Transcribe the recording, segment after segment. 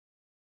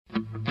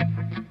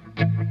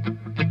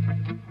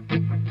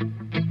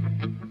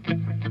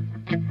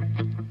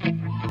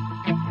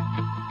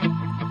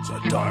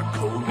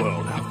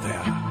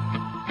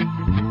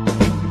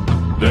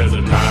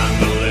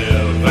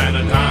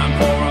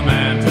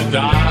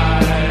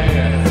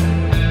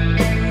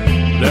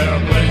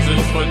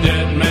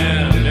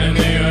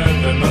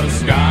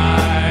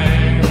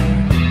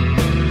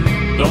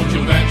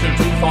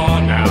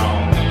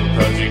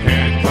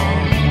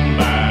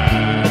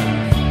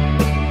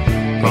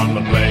from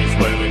the place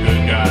where the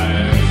good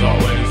guys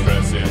always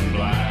dress in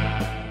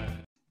black.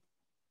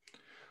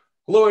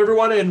 Hello,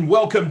 everyone, and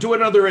welcome to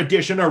another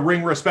edition of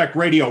Ring Respect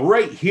Radio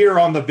right here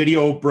on the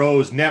Video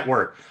Bros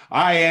Network.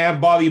 I am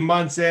Bobby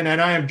Munson,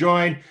 and I am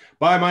joined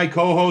by my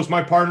co-host,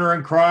 my partner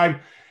in crime.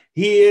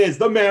 He is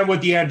the man with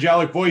the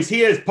angelic voice.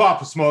 He is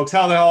Papa Smokes.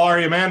 How the hell are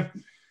you, man?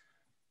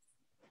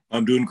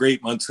 I'm doing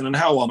great, Munson. And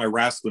how are my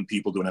wrestling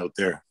people doing out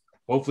there?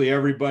 Hopefully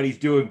everybody's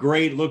doing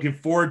great. Looking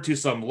forward to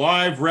some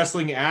live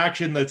wrestling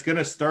action that's going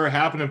to start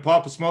happening.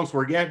 Papa Smokes,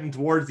 we're getting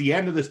towards the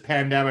end of this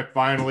pandemic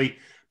finally.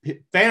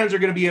 Fans are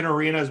going to be in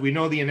arenas. We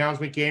know the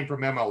announcement came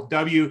from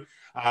MLW.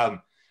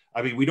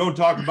 We don't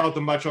talk about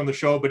them much on the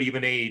show, but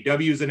even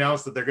AEW's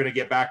announced that they're going to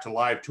get back to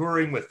live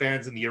touring with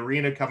fans in the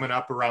arena coming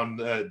up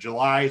around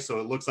July. So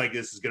it looks like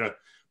this is going to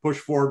push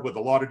forward with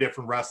a lot of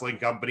different wrestling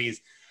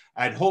companies.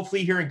 And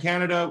hopefully here in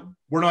Canada,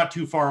 we're not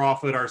too far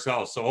off it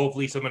ourselves. So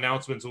hopefully some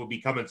announcements will be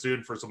coming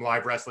soon for some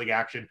live wrestling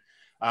action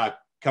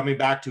coming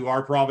back to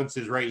our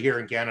provinces right here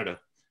in Canada.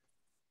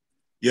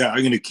 Yeah, I'm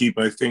going to keep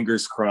my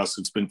fingers crossed.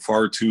 It's been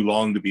far too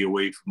long to be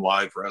away from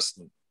live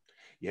wrestling.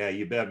 Yeah,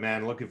 you bet,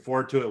 man. Looking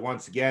forward to it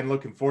once again.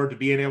 Looking forward to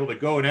being able to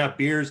go and have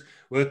beers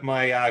with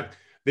my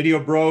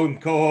video bro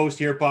and co-host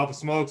here, Papa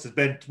Smokes. It's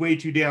been way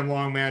too damn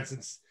long, man,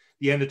 since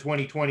the end of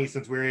 2020,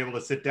 since we were able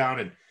to sit down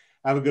and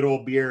have a good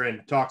old beer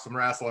and talk some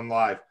wrestling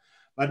live.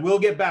 But we'll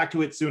get back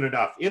to it soon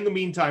enough. In the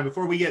meantime,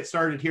 before we get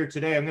started here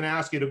today, I'm going to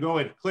ask you to go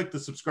and click the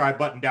subscribe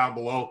button down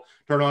below,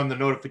 turn on the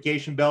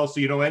notification bell so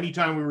you know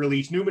anytime we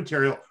release new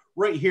material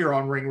right here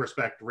on Ring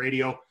Respect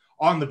Radio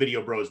on the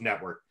Video Bros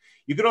Network.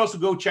 You can also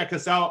go check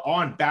us out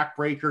on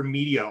Backbreaker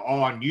Media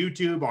on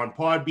YouTube, on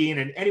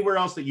Podbean, and anywhere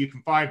else that you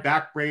can find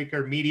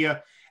Backbreaker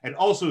Media, and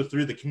also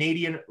through the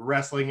Canadian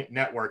Wrestling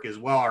Network as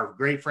well. Our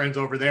great friends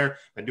over there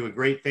been doing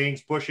great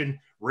things, pushing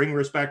Ring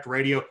Respect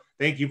Radio.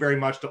 Thank you very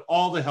much to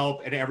all the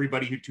help and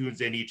everybody who tunes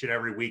in each and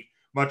every week.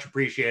 Much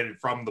appreciated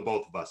from the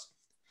both of us.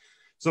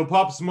 So,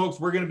 Papa Smokes,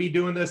 we're going to be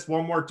doing this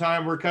one more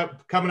time. We're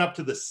coming up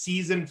to the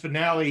season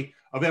finale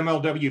of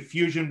MLW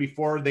Fusion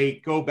before they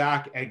go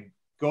back and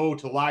go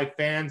to live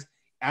fans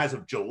as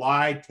of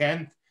July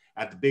 10th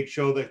at the big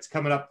show that's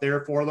coming up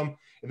there for them.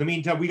 In the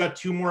meantime, we got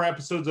 2 more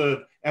episodes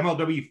of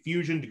MLW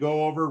Fusion to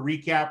go over,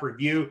 recap,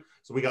 review.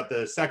 So we got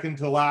the second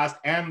to last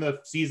and the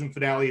season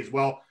finale as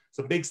well.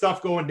 Some big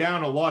stuff going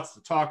down, lots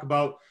to talk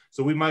about.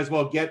 So we might as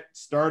well get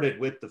started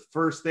with the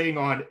first thing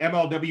on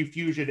MLW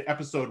Fusion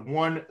episode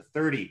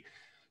 130.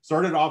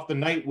 Started off the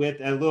night with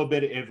a little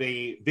bit of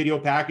a video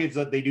package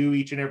that they do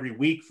each and every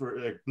week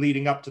for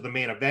leading up to the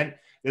main event.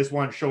 This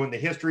one showing the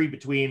history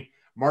between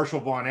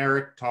Marshall Von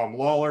Erich, Tom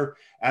Lawler.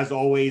 As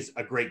always,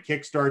 a great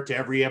kickstart to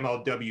every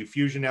MLW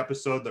Fusion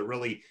episode that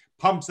really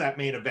pumps that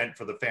main event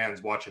for the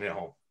fans watching at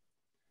home.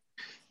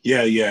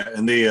 Yeah.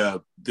 And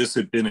this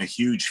had been a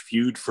huge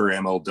feud for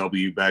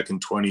MLW back in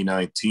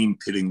 2019,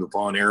 pitting the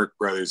Von Erich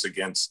brothers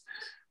against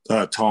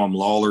Tom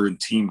Lawler and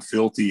Team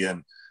Filthy. And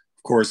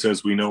of course,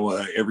 as we know,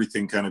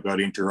 everything kind of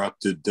got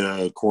interrupted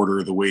quarter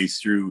of the way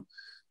through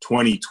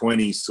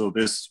 2020. So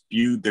this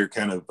feud, they're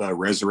kind of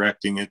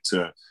resurrecting it.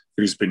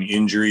 There's been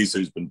injuries,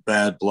 there's been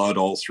bad blood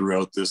all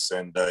throughout this,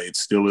 and it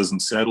still isn't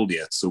settled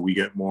yet. So we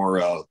get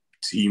more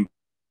Team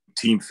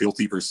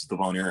Filthy versus the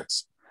Von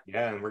Erichs.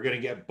 Yeah, and we're going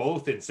to get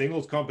both in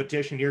singles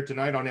competition here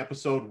tonight on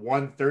episode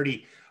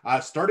 130.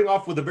 Starting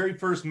off with the very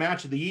first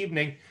match of the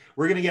evening,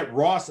 we're going to get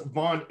Ross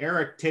Von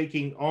Erich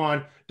taking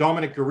on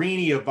Dominic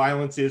Garrini of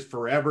Violence Is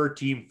Forever,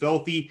 Team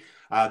Filthy.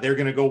 They're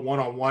going to go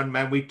one-on-one,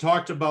 man. We've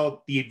talked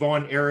about the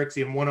Von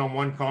Erichs in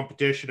one-on-one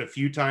competition a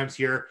few times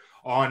here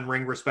on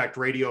Ring Respect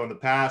Radio in the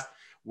past.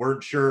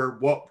 Weren't sure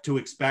what to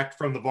expect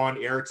from the Von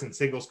Erichs in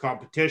singles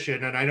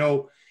competition. And I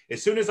know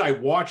as soon as I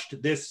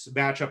watched this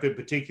matchup in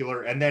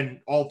particular, and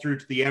then all through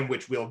to the end,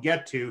 which we'll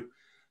get to,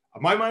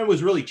 my mind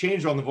was really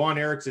changed on the Von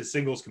Erichs as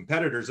singles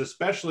competitors,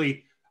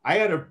 especially I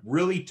had a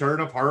really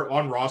turn of heart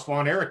on Ross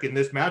Von Erich in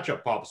this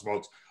matchup, Papa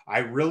Smokes. I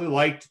really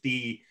liked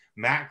the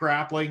mat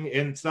grappling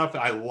and stuff.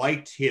 I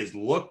liked his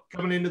look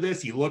coming into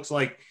this. He looks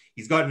like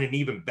he's gotten an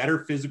even better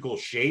physical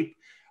shape.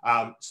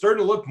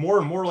 Starting to look more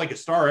and more like a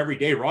star every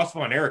day. Ross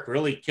Von Erich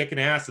really kicking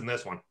ass in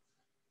this one.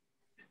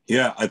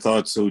 Yeah, I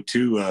thought so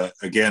too.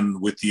 Again,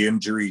 with the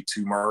injury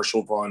to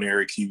Marshall Von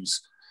Erich, he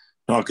was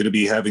not going to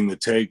be having the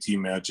tag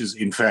team matches.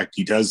 In fact,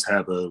 he does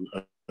have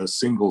a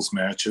singles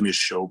match in this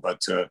show,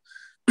 but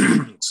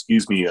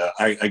excuse me,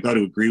 I got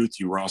to agree with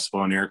you. Ross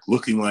Von Erich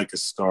looking like a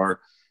star,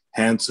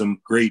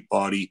 handsome, great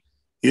body,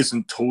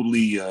 isn't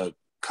totally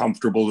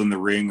comfortable in the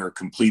ring or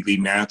completely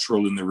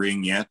natural in the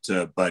ring yet,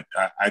 but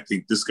I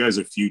think this guy's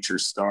a future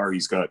star.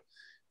 He's got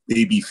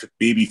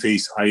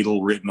babyface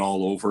idol written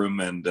all over him,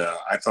 and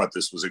I thought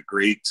this was a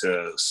great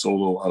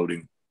solo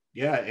outing.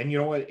 Yeah, and you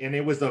know what? And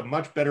it was a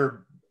much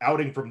better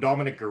outing from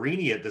Dominic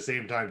Garrini at the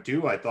same time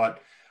too. I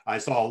thought I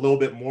saw a little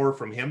bit more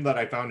from him that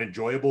I found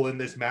enjoyable in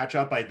this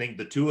matchup. I think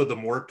the two of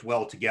them worked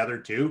well together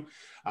too.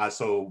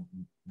 So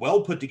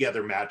well put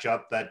together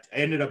matchup that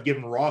ended up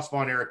giving Ross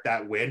Von Erich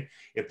that win.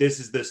 If this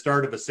is the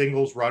start of a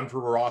singles run for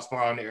Ross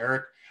Von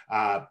Erich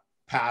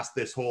past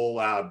this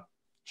whole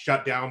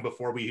shut down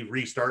before we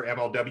restart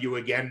MLW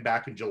again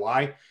back in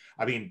July.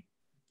 I mean,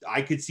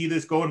 I could see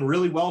this going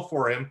really well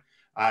for him,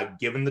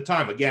 given the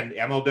time. Again,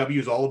 MLW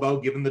is all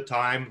about giving the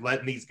time,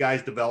 letting these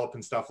guys develop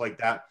and stuff like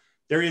that.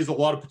 There is a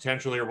lot of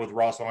potential here with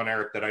Ross Von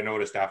Erich that I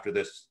noticed after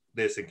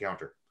this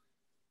encounter.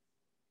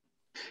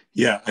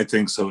 Yeah, I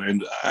think so.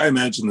 And I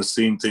imagine the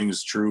same thing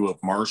is true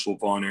of Marshall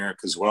Von Erich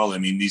as well. I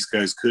mean, these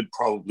guys could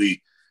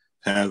probably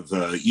have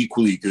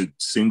equally good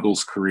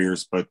singles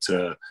careers, but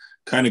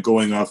kind of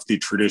going off the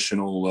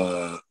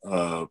traditional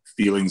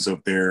feelings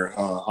of their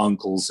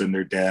uncles and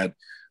their dad,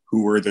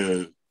 who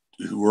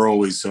were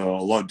always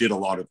did a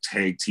lot of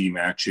tag team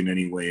action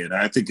anyway. And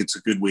I think it's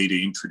a good way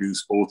to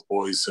introduce both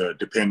boys,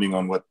 depending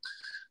on what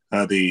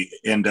they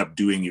end up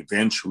doing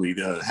eventually.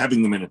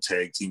 Having them in a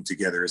tag team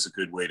together is a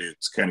good way to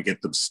kind of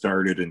get them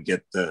started and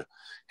get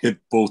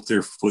both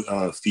their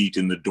feet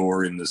in the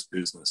door in this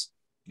business.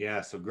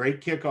 Yeah, so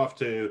great kickoff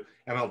to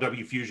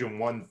MLW Fusion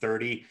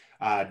 130.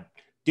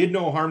 Did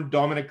no harm to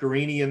Dominic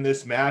Guarini in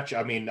this match.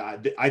 I mean,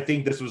 I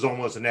think this was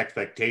almost an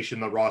expectation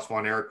that Ross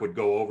Von Erich would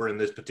go over in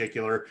this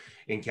particular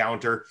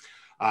encounter.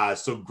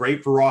 So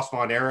great for Ross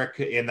Von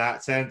Erich in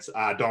that sense.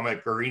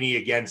 Dominic Guarini,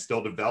 again,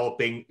 still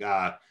developing.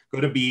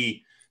 Going to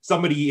be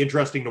somebody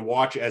interesting to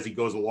watch as he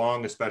goes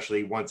along,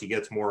 especially once he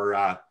gets more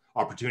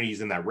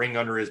opportunities in that ring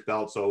under his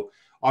belt. So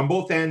on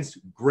both ends,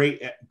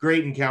 great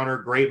encounter,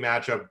 great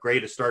matchup,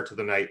 great start to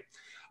the night.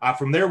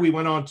 From there, we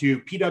went on to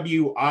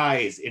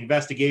PWI's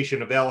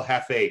investigation of El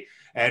Jefe.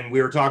 And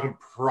we were talking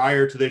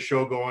prior to this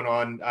show going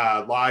on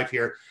live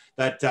here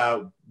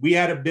that we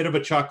had a bit of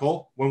a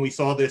chuckle when we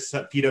saw this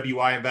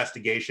PWI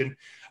investigation.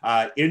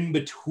 In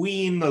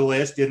between the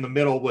list, in the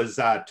middle was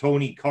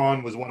Tony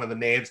Khan was one of the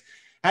names.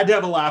 Had to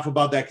have a laugh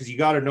about that because you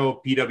got to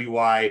know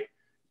PWI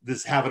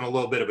this having a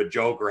little bit of a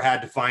joke, or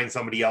had to find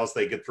somebody else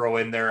they could throw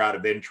in there out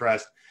of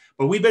interest.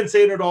 But we've been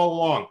saying it all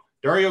along.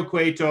 Dario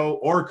Cueto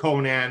or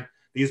Conan.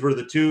 These were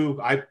the two.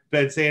 I've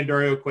been saying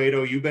Dario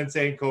Cueto. You've been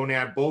saying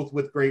Conan, both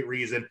with great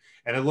reason.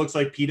 And it looks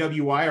like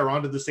PWI are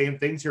onto the same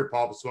things here,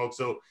 Papa Smoke.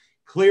 So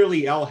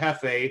clearly El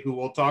Jefe, who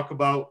we'll talk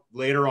about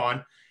later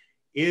on,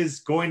 is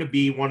going to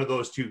be one of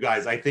those two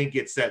guys. I think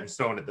it's set in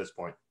stone at this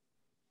point.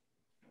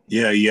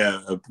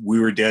 Yeah.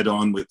 We were dead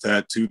on with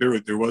that too.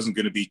 There wasn't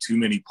going to be too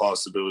many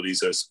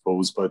possibilities, I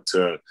suppose, but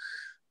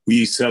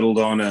we settled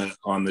on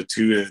the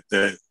two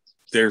that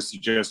their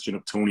suggestion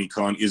of Tony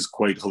Khan is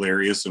quite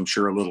hilarious. I'm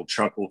sure a little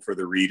chuckle for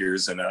the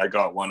readers, and I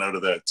got one out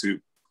of that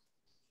too.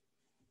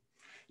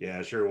 Yeah,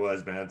 it sure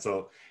was, man.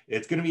 So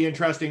it's going to be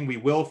interesting. We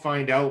will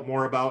find out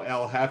more about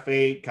El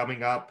Jefe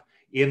coming up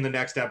in the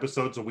next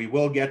episode. So we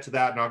will get to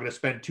that. Not going to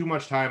spend too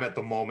much time at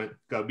the moment.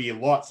 Going to be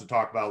lots to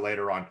talk about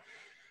later on.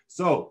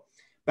 So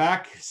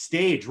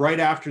backstage,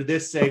 right after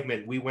this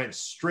segment, we went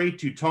straight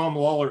to Tom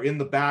Lawler in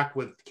the back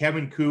with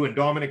Kevin Koo and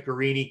Dominic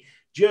Guarini,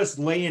 just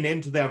laying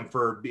into them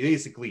for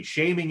basically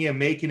shaming him,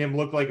 making him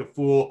look like a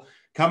fool,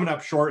 coming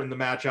up short in the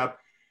matchup.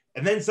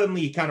 And then suddenly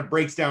he kind of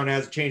breaks down,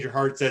 has a change of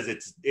heart,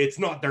 says it's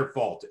not their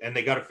fault. And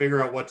they got to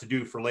figure out what to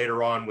do for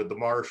later on with the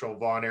Marshall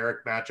Von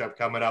Erich matchup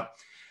coming up.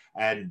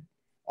 And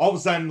all of a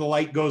sudden the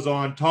light goes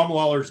on. Tom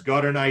Lawler's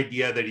got an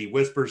idea that he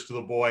whispers to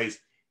the boys.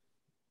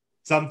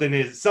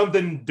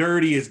 Something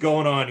dirty is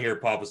going on here,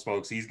 Papa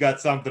Smokes. He's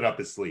got something up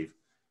his sleeve.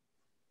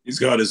 He's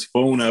got his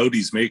phone out.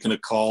 He's making a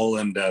call,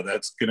 and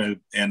that's going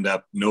to end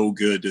up no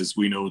good. As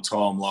we know,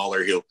 Tom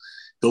Lawler, he'll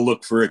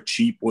look for a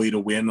cheap way to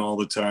win all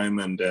the time,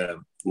 and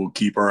we'll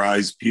keep our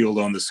eyes peeled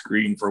on the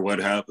screen for what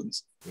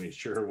happens. We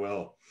sure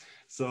will.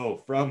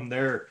 So from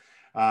there,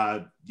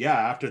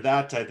 after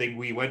that, I think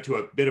we went to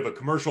a bit of a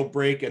commercial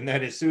break, and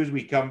then as soon as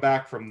we come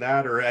back from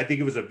that, or I think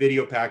it was a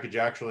video package,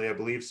 actually, I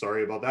believe.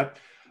 Sorry about that.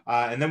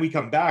 And then we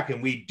come back,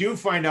 and we do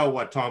find out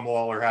what Tom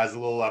Lawler has a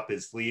little up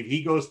his sleeve.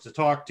 He goes to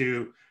talk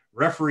to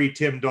referee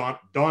Tim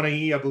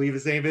Donaghy, I believe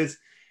his name is.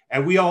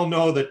 And we all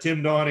know that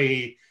Tim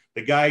Donaghy,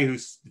 the guy who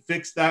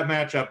fixed that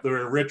matchup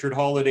where Richard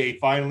Holiday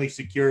finally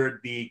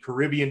secured the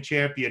Caribbean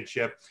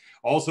Championship,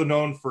 also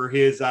known for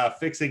his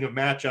fixing of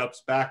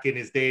matchups back in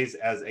his days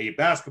as a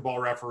basketball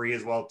referee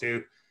as well,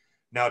 too.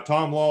 Now,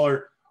 Tom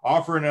Lawler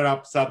offering it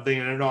up something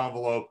in an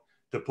envelope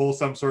to pull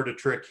some sort of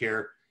trick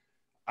here.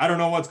 I don't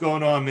know what's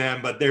going on,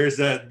 man, but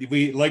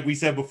like we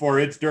said before,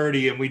 it's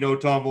dirty, and we know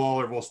Tom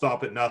Lawler will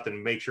stop at nothing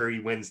and make sure he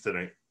wins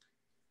tonight.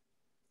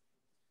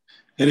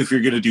 And if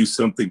you're going to do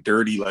something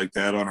dirty like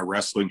that on a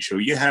wrestling show,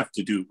 you have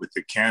to do it with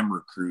the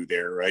camera crew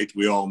there, right?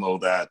 We all know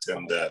that.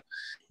 And we're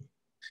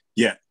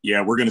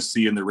going to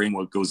see in the ring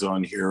what goes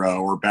on here.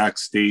 Or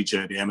backstage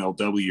at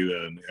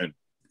MLW, and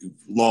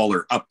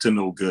Lawler up to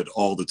no good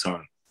all the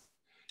time.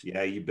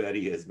 Yeah, you bet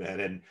he is, man.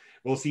 And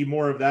we'll see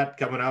more of that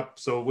coming up.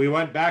 So we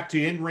went back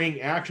to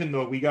in-ring action,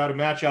 though. We got a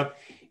matchup.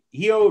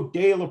 Hio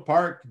de LA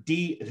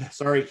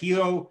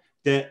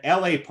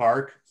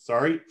Park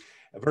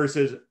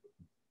versus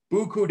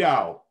Buku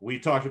Dao. We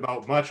talked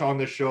about much on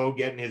the show,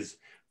 getting his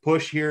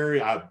push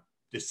here,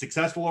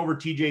 successful over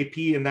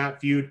TJP in that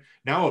feud.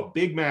 Now a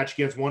big match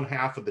against one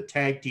half of the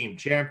tag team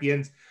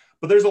champions.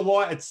 But there's a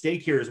lot at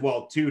stake here as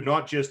well, too.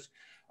 Not just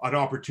an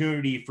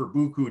opportunity for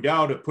Buku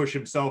Dao to push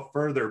himself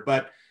further,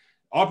 but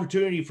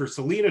opportunity for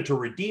Selena to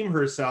redeem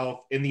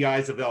herself in the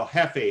eyes of El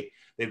Jefe.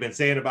 They've been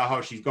saying about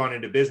how she's gone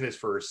into business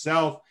for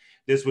herself.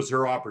 This was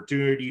her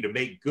opportunity to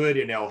make good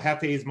in El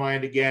Jefe's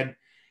mind again,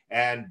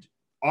 and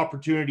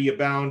opportunity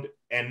abound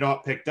and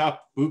not picked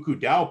up. Buku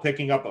Dao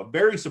picking up a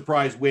very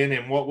surprise win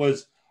in what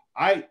was,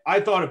 I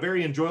thought, a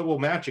very enjoyable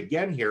match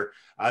again here.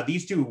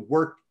 These two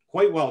worked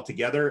quite well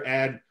together,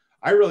 and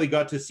I really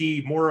got to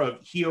see more of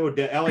Hio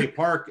de LA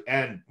Park,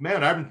 and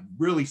man, I'm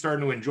really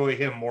starting to enjoy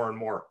him more and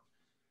more.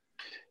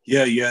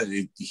 Yeah,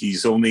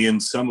 he's only in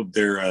some of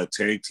their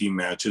tag team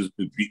matches,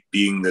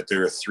 being that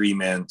they're a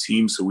 3-man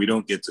team, so we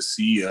don't get to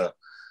see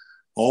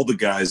all the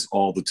guys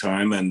all the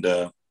time, and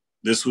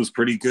this was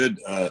pretty good.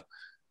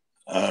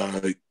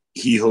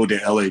 Hio de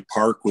LA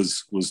Park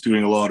was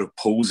doing a lot of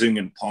posing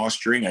and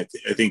posturing. I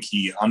think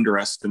he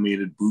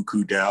underestimated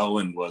Buku Dao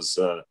and was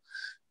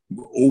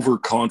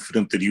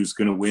overconfident that he was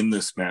going to win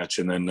this match.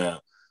 And then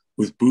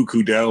with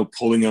Buku Dao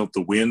pulling out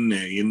the win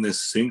in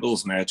this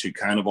singles match, it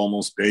kind of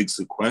almost begs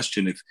the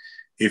question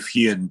if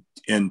he and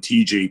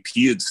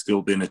TJP had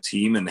still been a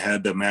team and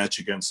had the match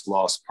against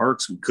Lost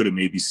Parks, we could have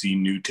maybe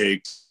seen new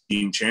tag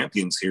team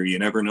champions here. You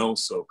never know.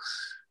 So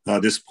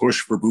this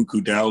push for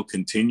Buku Dao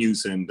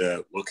continues, and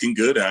looking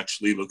good,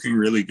 actually, looking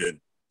really good.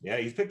 Yeah,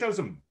 he's picked up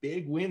some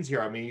big wins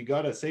here. I mean, you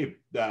got to say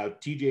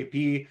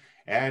TJP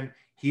and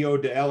Hio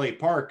de LA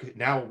Park,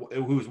 now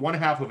who's one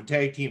half of a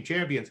tag team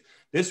champions.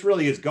 This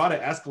really has got to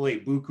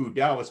escalate Buku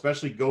Dao,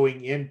 especially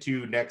going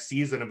into next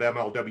season of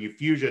MLW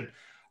Fusion.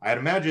 I'd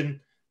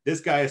imagine this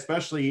guy,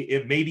 especially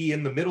if maybe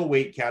in the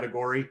middleweight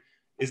category,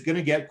 is going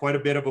to get quite a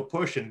bit of a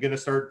push and going to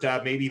start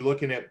maybe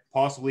looking at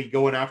possibly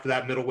going after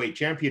that middleweight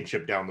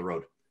championship down the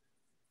road.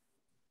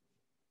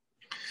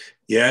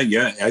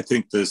 Yeah. I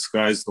think the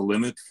sky's the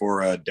limit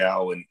for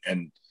Dao,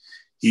 and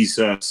he's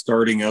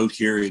starting out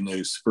here in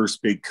his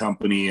first big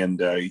company, and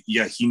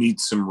he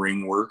needs some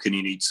ring work and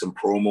he needs some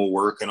promo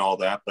work and all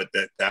that, but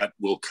that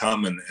will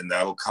come and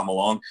that'll come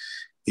along.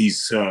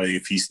 He's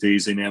if he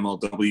stays in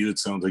MLW, it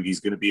sounds like he's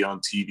going to be on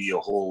TV a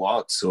whole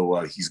lot,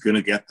 so he's going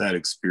to get that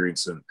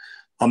experience, and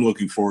I'm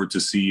looking forward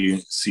to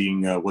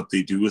seeing what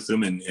they do with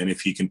him and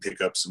if he can pick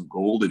up some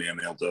gold in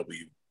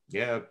MLW.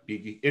 Yeah,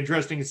 be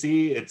interesting to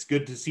see. It's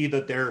good to see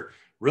that they're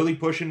really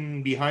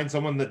pushing behind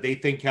someone that they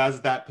think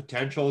has that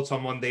potential,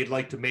 someone they'd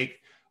like to make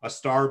a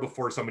star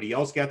before somebody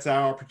else gets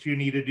that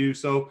opportunity to do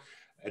so.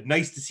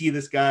 Nice to see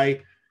this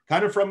guy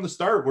kind of from the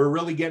start. We're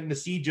really getting to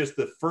see just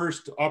the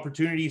first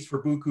opportunities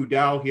for Buku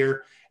Dao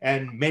here,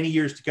 and many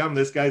years to come.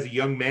 This guy's a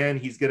young man.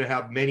 He's going to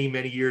have many,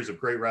 many years of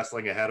great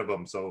wrestling ahead of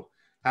him. So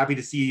happy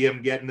to see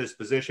him get in this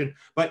position.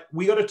 But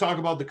we got to talk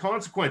about the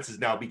consequences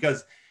now,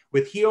 because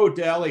with Hio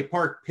de LA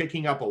Park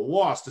picking up a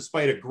loss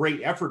despite a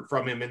great effort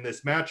from him in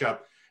this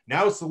matchup,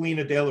 now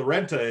Selena De La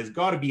Renta has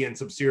got to be in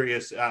some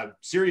serious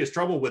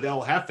trouble with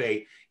El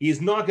Jefe. He is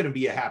not going to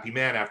be a happy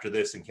man after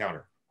this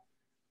encounter.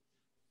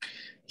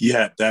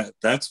 Yeah,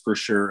 that's for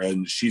sure.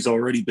 And she's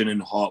already been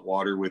in hot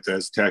water with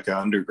Azteca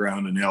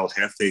Underground and El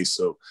Jefe,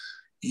 so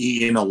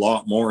he in a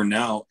lot more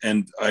now.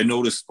 And I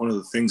noticed one of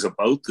the things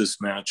about this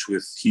match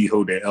with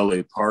Hio de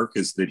LA Park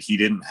is that he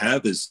didn't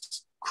have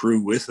his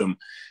crew with him.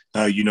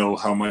 You know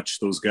how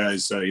much those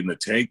guys in the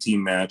tag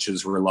team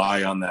matches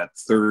rely on that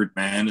third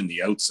man and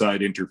the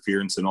outside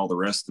interference and all the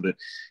rest of it.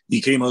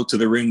 He came out to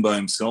the ring by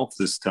himself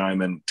this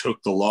time and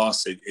took the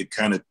loss. It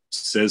kind of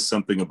says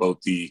something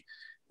about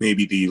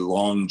maybe the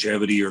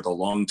longevity or the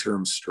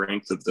long-term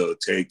strength of the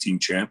tag team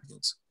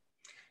champions.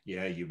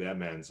 Yeah, you bet,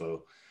 man.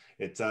 So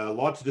it's a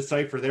lot to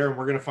decipher there, and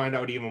we're going to find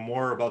out even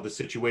more about the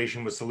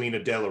situation with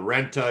Selena De La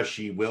Renta.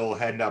 She will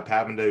end up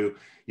having to,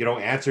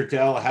 answer to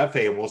El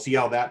Jefe, and we'll see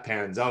how that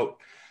pans out.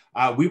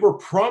 We were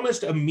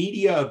promised a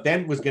media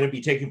event was going to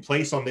be taking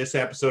place on this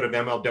episode of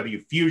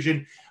MLW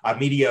Fusion, a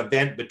media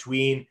event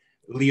between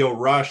Lio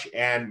Rush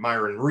and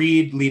Myron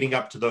Reed, leading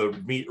up to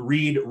the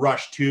Reed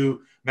Rush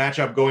 2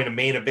 matchup going to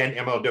main event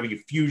MLW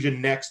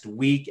Fusion next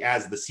week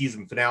as the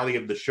season finale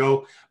of the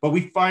show. But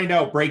we find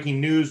out breaking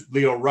news: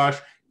 Lio Rush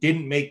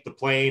didn't make the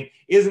plane,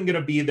 isn't going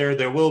to be there.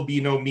 There will be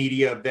no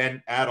media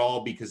event at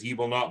all because he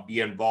will not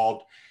be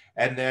involved.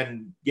 And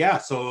then,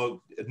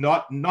 so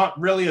not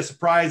really a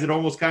surprise. It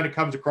almost kind of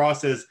comes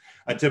across as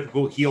a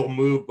typical heel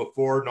move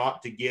before,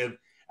 not to give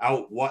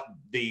out what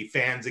the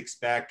fans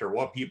expect or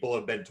what people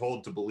have been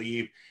told to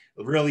believe.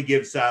 It really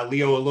gives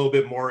Lio a little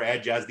bit more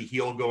edge as the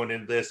heel going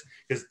into this,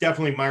 because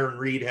definitely Myron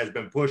Reed has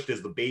been pushed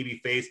as the baby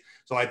face.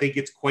 So I think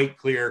it's quite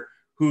clear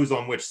who's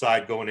on which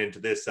side going into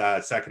this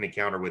second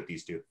encounter with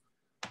these two.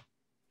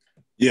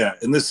 Yeah,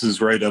 and this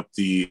is right up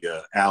the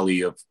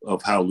alley of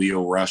how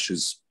Lio Rush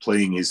is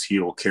playing his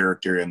heel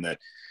character, and that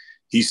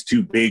he's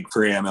too big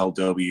for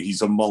MLW.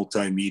 He's a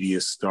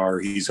multimedia star.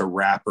 He's a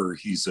rapper.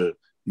 He's a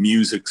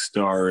music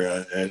star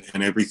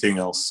and everything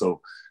else.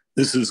 So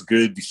this is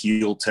good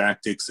heel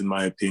tactics, in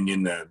my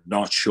opinion,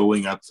 not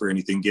showing up for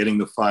anything, getting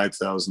the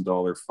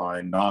 $5,000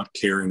 fine, not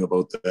caring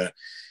about that.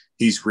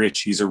 He's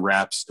rich. He's a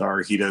rap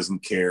star. He doesn't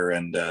care.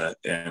 And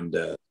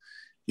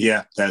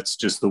Yeah, that's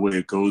just the way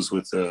it goes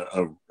with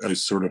a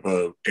sort of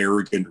a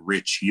arrogant,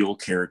 rich heel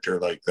character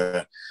like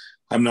that.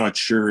 I'm not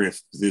sure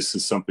if this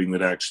is something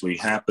that actually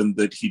happened,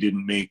 that he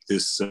didn't make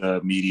this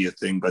media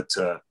thing, but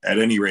at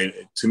any rate,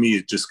 to me,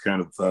 it just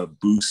kind of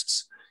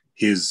boosts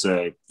his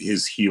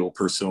heel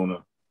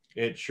persona.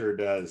 It sure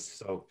does.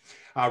 So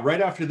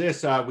right after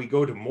this, we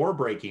go to more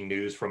breaking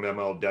news from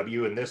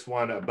MLW, and this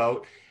one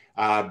about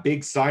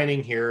big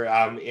signing here,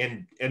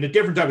 and a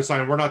different type of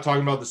signing. We're not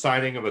talking about the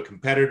signing of a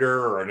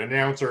competitor or an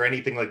announcer or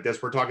anything like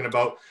this. We're talking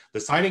about the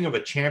signing of a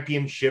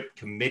championship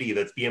committee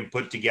that's being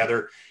put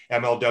together.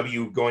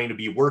 MLW going to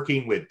be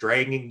working with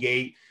Dragon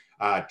Gate,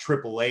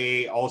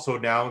 AAA also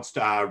announced,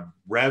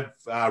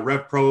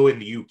 Rev Pro in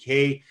the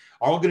UK,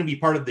 all going to be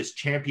part of this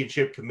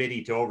championship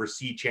committee to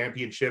oversee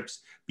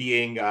championships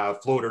being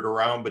floated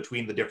around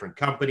between the different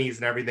companies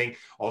and everything.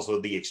 Also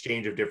the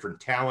exchange of different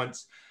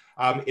talents.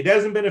 It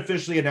hasn't been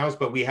officially announced,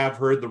 but we have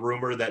heard the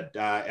rumor that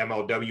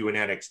MLW and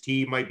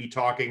NXT might be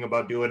talking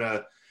about doing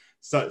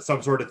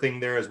some sort of thing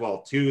there as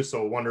well too.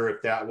 So I wonder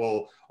if that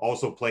will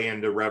also play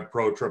into Rev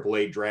Pro,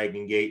 AAA,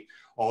 Dragon Gate,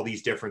 all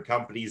these different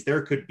companies.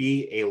 There could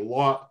be a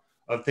lot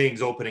of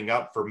things opening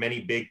up for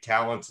many big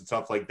talents and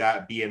stuff like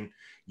that being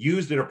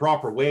used in a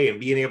proper way and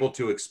being able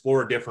to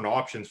explore different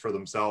options for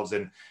themselves,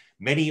 and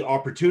many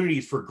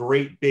opportunities for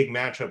great big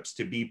matchups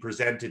to be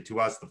presented to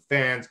us, the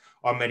fans,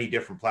 on many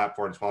different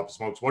platforms. Papa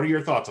Smokes, what are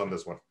your thoughts on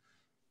this one?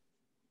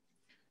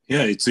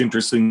 Yeah, it's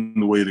interesting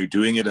the way they're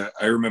doing it.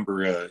 I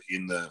remember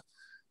in the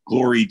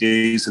glory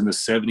days in the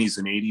 70s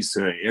and 80s,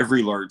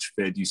 every large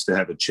Fed used to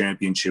have a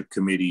championship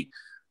committee,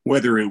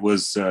 whether it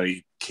was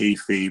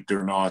kayfabed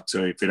or not,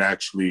 if it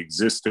actually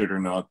existed or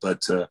not.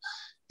 But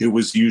it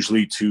was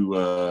usually to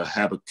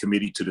have a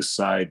committee to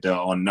decide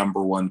on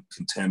number one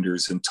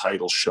contenders and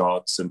title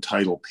shots and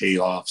title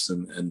payoffs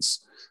and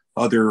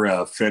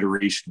other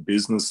federation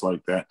business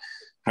like that.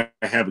 I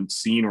haven't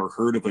seen or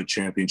heard of a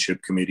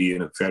championship committee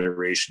in a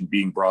federation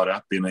being brought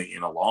up in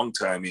a long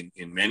time,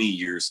 in many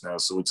years now.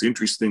 So it's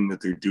interesting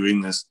that they're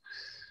doing this.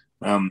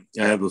 I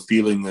have a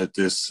feeling that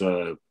this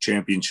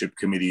championship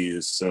committee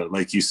is,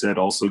 like you said,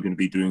 also going to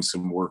be doing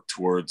some work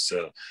towards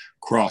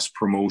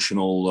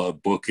cross-promotional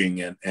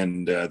booking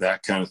and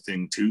that kind of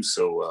thing too.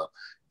 So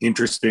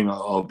interesting.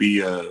 I'll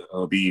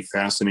be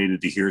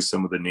fascinated to hear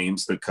some of the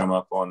names that come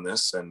up on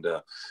this, and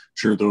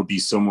sure there'll be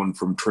someone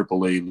from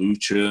AAA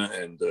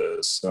Lucha and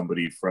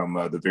somebody from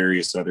the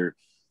various other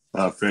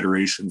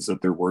federations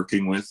that they're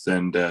working with,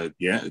 and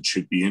yeah, it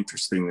should be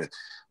interesting.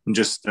 I'm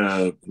just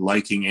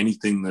liking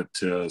anything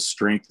that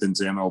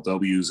strengthens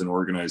MLW as an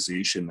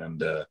organization,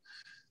 and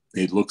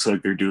it looks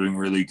like they're doing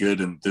really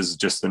good, and this is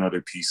just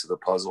another piece of the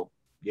puzzle.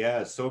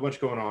 Yeah, so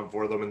much going on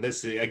for them. And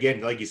this,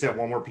 again, like you said,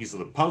 one more piece of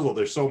the puzzle.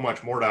 There's so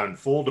much more to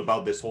unfold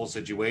about this whole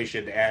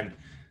situation, and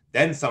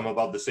then some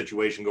about the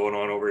situation going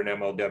on over in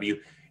MLW.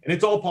 And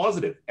it's all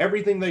positive.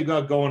 Everything they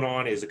got going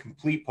on is a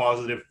complete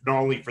positive, not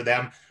only for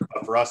them,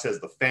 but for us as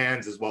the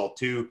fans as well,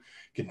 too.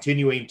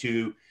 Continuing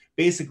to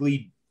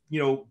basically,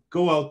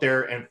 go out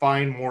there and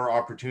find more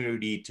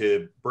opportunity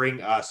to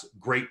bring us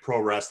great pro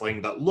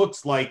wrestling that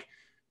looks like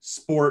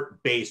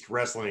sport-based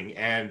wrestling,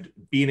 and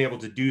being able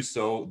to do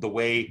so the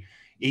way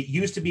it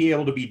used to be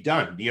able to be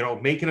done,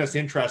 making us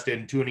interested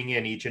in tuning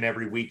in each and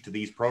every week to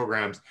these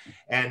programs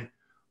and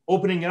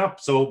opening it up.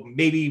 So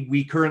maybe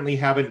we currently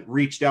haven't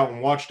reached out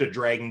and watched a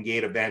Dragon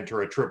Gate event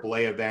or a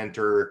AAA event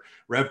or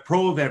Rev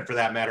Pro event for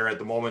that matter at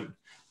the moment,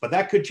 but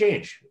that could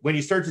change when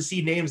you start to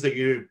see names that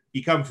you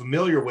become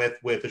familiar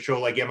with a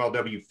show like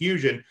MLW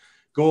Fusion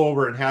go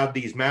over and have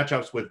these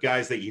matchups with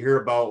guys that you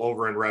hear about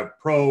over in Rev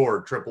Pro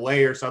or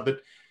AAA or something.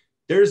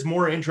 There's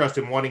more interest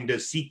in wanting to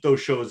seek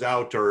those shows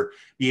out or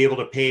be able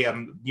to pay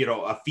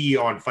a fee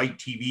on Fight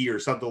TV or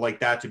something like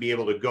that to be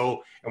able to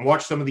go and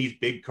watch some of these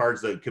big cards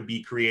that could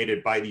be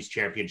created by these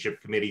championship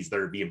committees that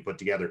are being put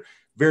together.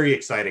 Very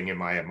exciting in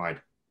my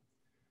mind.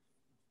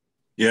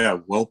 Yeah,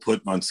 well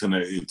put, Munson.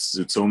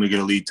 It's only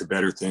going to lead to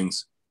better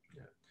things.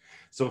 Yeah.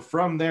 So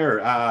from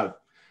there,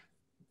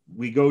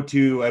 we go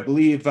to, I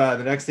believe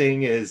the next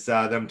thing is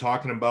them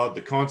talking about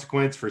the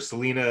consequence for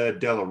Selena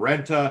De La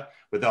Renta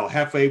with El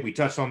Jefe. We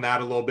touched on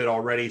that a little bit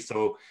already,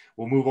 so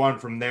we'll move on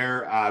from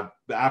there.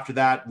 After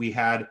that, we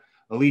had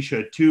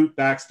Alicia Toot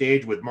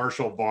backstage with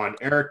Marshall Von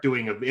Erich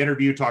doing an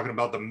interview talking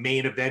about the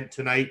main event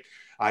tonight,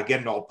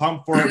 getting all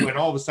pumped for it, when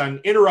all of a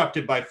sudden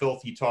interrupted by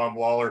Filthy Tom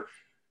Lawler.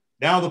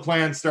 Now the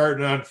plan's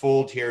starting to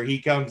unfold here. He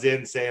comes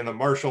in saying that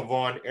Marshall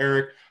Von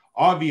Erich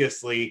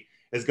obviously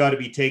has got to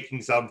be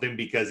taking something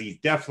because he's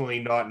definitely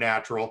not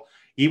natural.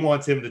 He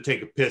wants him to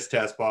take a piss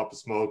test, Papa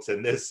Smokes,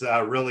 and this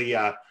really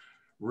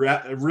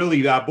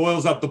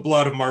boils up the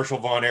blood of Marshall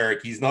Von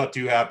Erich. He's not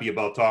too happy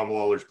about Tom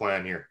Lawler's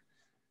plan here.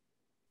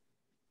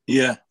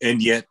 Yeah,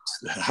 and yet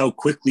how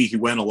quickly he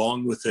went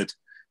along with it.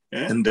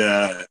 And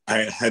I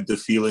had the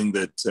feeling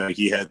that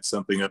he had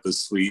something up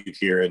his sleeve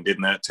here, and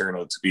didn't that turn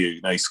out to be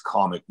a nice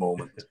comic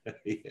moment?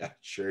 Yeah,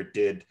 sure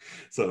did.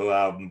 So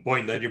the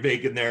point that you're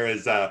making there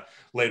is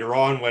later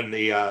on when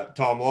the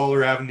Tom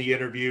Lawler having the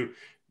interview,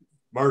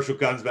 Marshall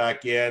comes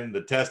back in.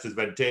 The test has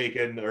been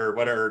taken or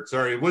whatever.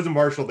 Sorry, it wasn't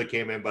Marshall that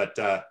came in, but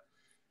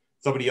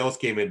somebody else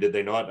came in, did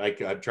they not?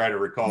 I'm trying to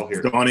recall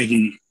here.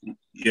 Donahue.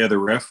 Yeah, the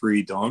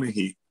referee,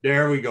 Donahue.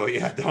 There we go.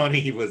 Yeah,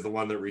 Donahue was the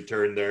one that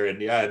returned there.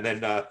 And yeah, and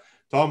then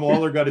Tom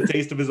Lawler got a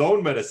taste of his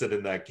own medicine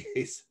in that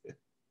case.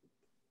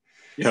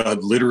 Yeah,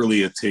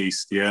 literally a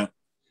taste. Yeah.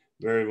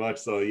 Very much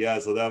so. Yeah,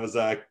 so that was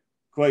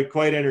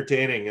quite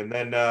entertaining. And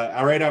then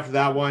right after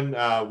that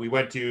one, we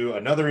went to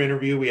another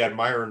interview. We had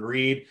Myron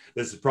Reed.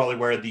 This is probably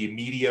where the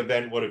media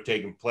event would have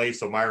taken place.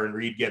 So Myron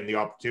Reed getting the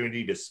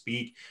opportunity to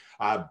speak,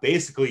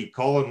 basically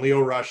calling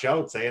Lio Rush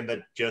out, saying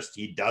that just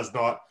he does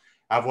not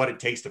have what it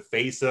takes to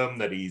face him,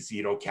 that he's,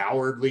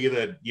 cowardly,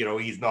 that,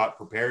 he's not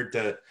prepared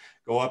to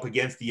go up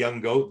against the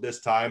young goat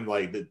this time.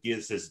 Like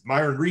this is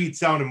Myron Reed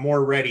sounding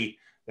more ready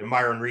than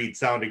Myron Reed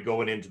sounded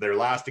going into their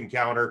last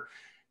encounter.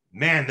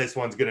 Man, this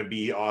one's going to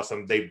be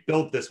awesome. They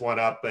built this one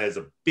up as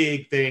a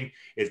big thing.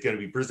 It's going to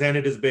be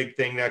presented as a big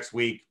thing next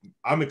week.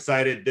 I'm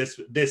excited.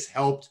 This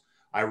helped.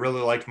 I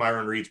really liked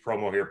Myron Reed's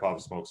promo here, Papa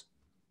Smokes.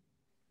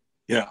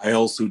 Yeah, I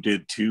also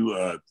did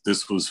too.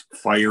 This was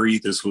fiery.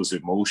 This was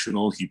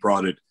emotional. He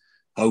brought it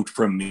out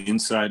from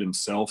inside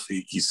himself.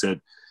 He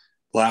said,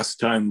 last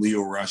time,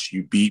 Lio Rush,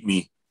 you beat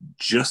me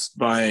just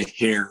by a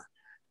hair.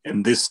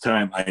 And this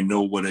time I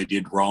know what I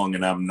did wrong,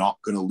 and I'm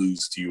not going to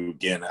lose to you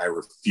again. I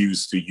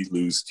refuse to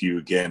lose to you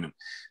again.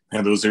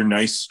 And those are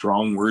nice,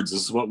 strong words.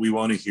 This is what we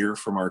want to hear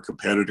from our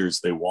competitors.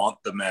 They want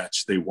the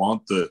match. They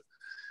want the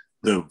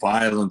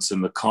violence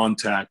and the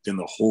contact and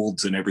the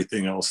holds and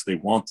everything else. They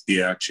want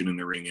the action in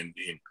the ring. And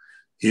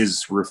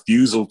his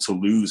refusal to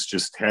lose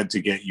just had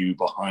to get you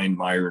behind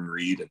Myron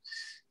Reed. And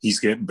he's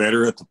getting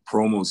better at the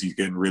promos. He's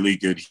getting really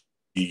good.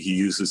 He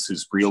uses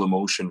his real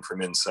emotion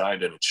from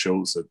inside, and it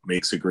shows. It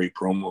makes a great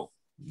promo.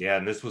 Yeah,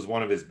 and this was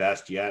one of his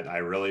best yet. I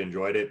really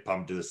enjoyed it.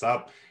 Pumped this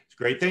up. It's a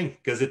great thing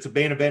because it's a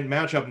main event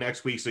matchup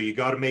next week, so you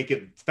got to make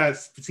it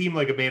seem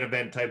like a main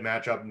event type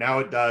matchup. Now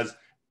it does,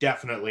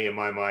 definitely in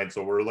my mind.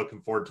 So we're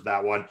looking forward to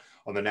that one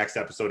on the next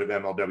episode of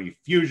MLW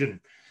Fusion.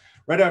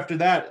 Right after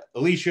that,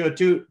 Alicia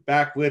Atut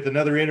back with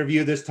another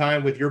interview, this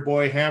time with your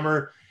boy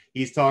Hammer.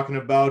 He's talking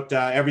about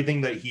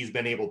everything that he's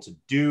been able to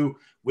do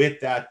with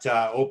that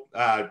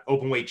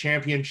openweight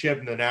championship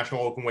and the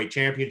National Openweight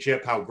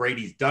Championship, how great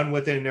he's done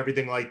with it and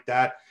everything like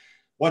that.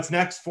 What's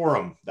next for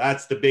him?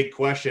 That's the big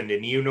question.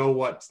 And you know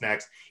what's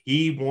next.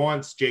 He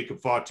wants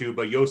Jacob Fatu,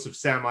 but Joseph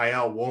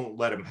Samael won't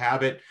let him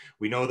have it.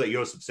 We know that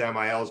Joseph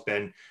Samael has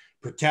been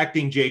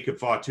protecting Jacob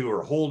Fatu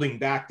or holding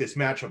back this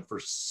matchup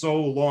for so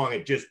long.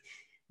 It just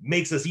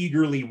makes us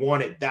eagerly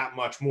want it that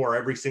much more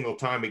every single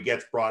time it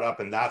gets brought up.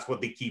 And that's what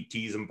they keep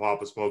teasing,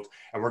 Papa Smokes.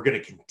 And we're going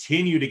to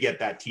continue to get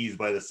that tease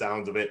by the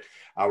sounds of it.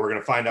 We're going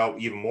to find out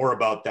even more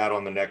about that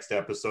on the next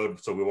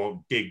episode, so we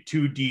won't dig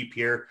too deep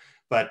here.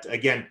 But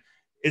again,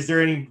 is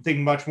there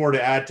anything much more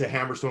to add to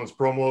Hammerstone's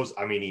promos?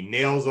 I mean, he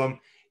nails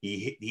them.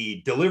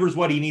 He delivers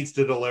what he needs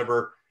to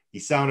deliver.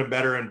 He's sounding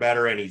better and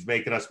better, and he's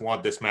making us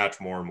want this match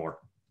more and more.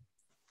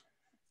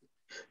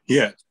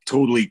 Yeah,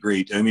 totally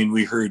great. I mean,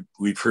 we've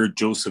heard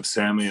Joseph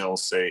Samael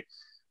say,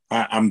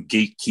 I'm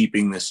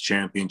gatekeeping this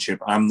championship.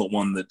 I'm the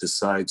one that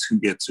decides who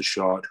gets a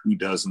shot, who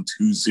doesn't,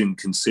 who's in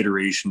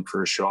consideration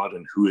for a shot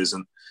and who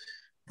isn't.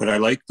 But I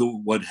like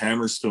what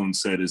Hammerstone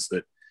said is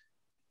that,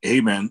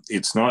 hey man,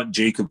 it's not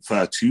Jacob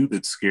Fatu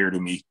that's scared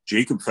of me.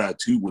 Jacob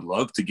Fatu would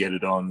love to get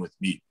it on with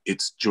me.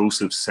 It's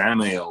Joseph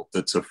Samael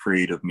that's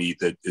afraid of me,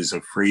 that is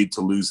afraid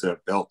to lose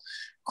that belt.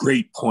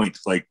 Great point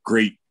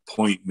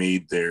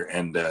made there.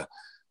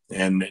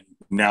 And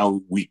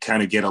now we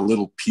kind of get a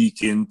little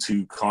peek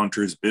into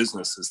Contra's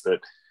business, is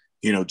that,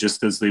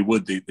 just as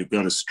they've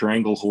got a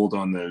stranglehold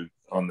on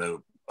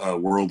the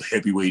World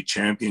Heavyweight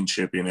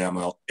Championship in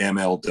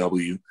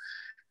MLW,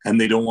 and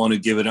they don't want to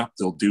give it up.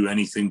 They'll do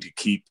anything to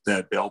keep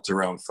that belt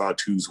around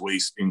Fatu's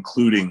waist,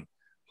 including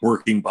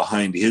working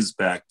behind his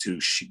back to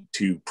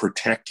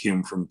protect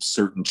him from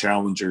certain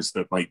challengers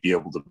that might be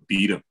able to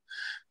beat him.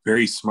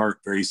 Very smart,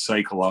 very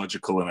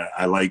psychological, and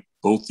I like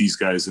both these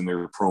guys in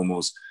their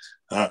promos.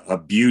 A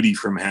beauty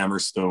from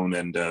Hammerstone,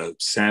 and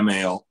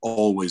Samael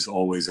always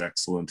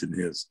excellent in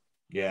his.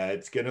 Yeah,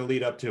 it's going to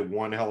lead up to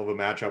one hell of a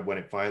matchup when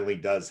it finally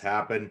does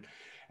happen.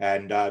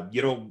 And,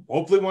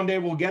 hopefully one day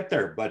we'll get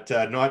there, but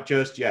not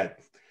just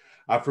yet.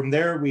 From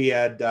there, we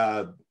had,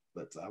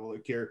 let's have a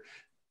look here.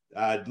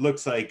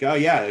 Looks like,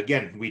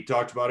 again, we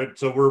talked about it.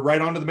 So we're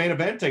right on to the main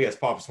event, I guess,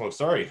 Papa Smoke.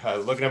 Sorry.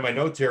 Looking at my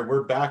notes here,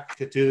 we're back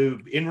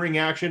to in-ring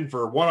action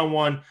for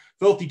one-on-one.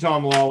 Filthy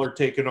Tom Lawler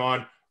taking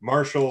on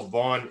Marshall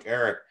Von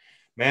Erich.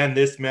 Man,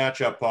 this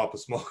matchup, Papa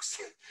Smokes,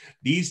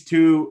 these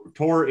two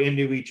tore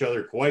into each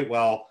other quite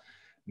well.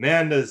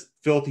 Man, does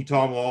Filthy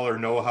Tom Lawler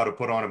know how to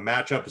put on a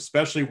matchup,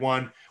 especially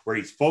one where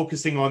he's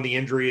focusing on the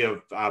injury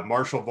of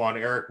Marshall Von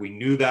Erich. We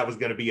knew that was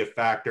going to be a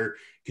factor,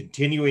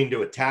 continuing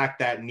to attack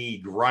that knee,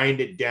 grind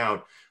it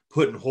down,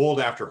 putting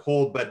hold after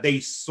hold. But they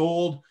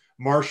sold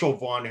Marshall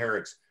Von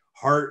Erich's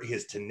heart,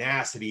 his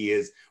tenacity,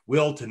 his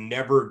will to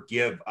never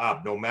give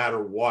up, no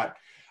matter what.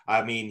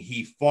 I mean,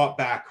 he fought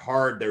back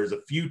hard. There's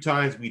a few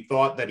times we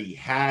thought that he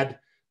had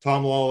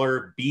Tom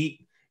Lawler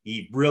beat.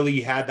 He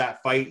really had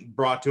that fight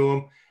brought to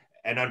him.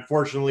 And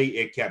unfortunately,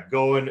 it kept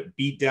going,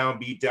 beat down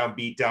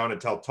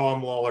until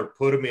Tom Lawler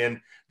put him in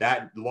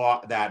that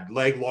lock, that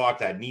leg lock,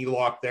 that knee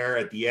lock there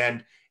at the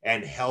end,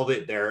 and held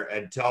it there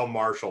until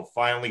Marshall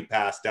finally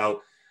passed out.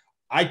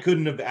 I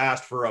couldn't have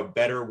asked for a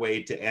better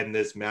way to end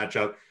this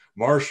matchup.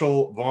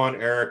 Marshall Von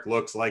Erich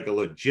looks like a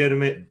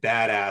legitimate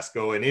badass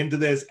going into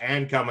this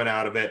and coming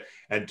out of it.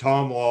 And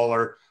Tom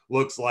Lawler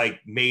looks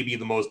like maybe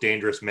the most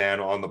dangerous man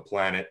on the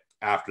planet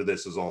after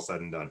this is all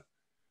said and done.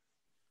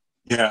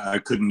 Yeah, I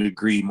couldn't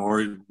agree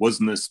more.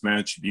 Wasn't this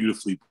match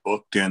beautifully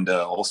booked and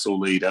also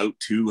laid out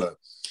too?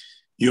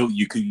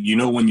 You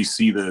know when you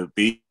see the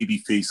baby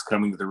face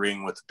coming to the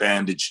ring with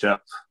bandaged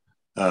up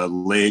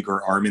leg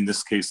or arm, in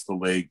this case the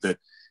leg, that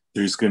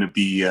there's going to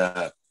be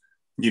that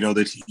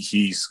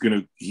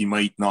he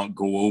might not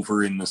go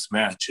over in this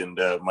match and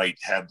might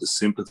have the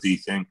sympathy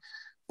thing.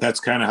 That's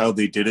kind of how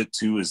they did it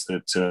too. Is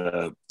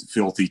that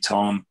Filthy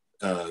Tom?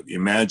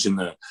 Imagine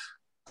the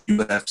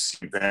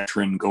UFC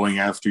veteran going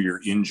after your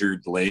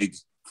injured leg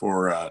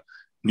for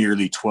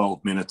nearly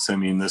 12 minutes. I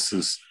mean, this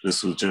was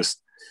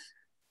just,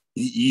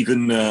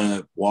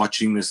 even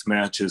watching this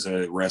match as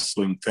a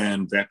wrestling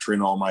fan,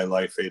 veteran all my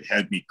life, it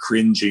had me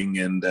cringing,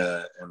 and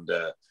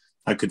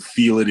I could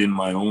feel it in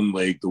my own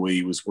leg, the way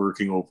he was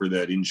working over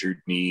that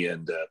injured knee.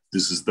 And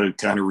this is the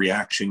kind of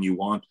reaction you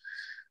want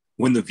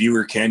when the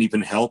viewer can't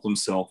even help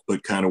himself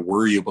but kind of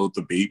worry about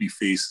the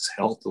babyface's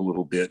health a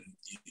little bit,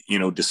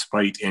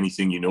 despite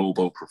anything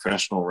about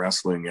professional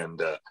wrestling.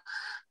 And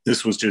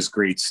this was just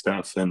great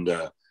stuff. And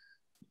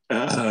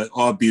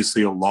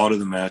obviously a lot of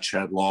the match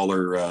had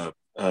Lawler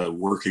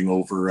working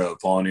over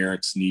Von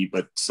Erich's knee,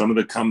 but some of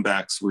the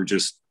comebacks were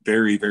just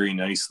very, very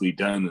nicely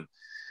done.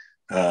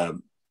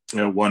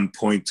 At one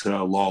point,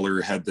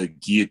 Lawler had the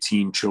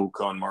guillotine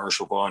choke on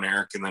Marshall Von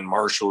Erich, and then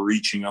Marshall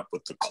reaching up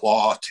with the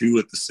claw too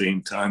at the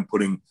same time,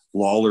 putting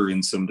Lawler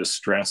in some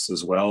distress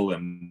as well.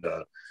 And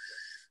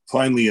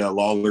finally,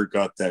 Lawler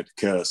got that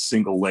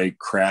single leg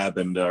crab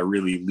and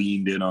really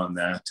leaned in on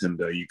that. And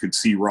you could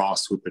see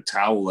Ross with the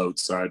towel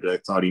outside. I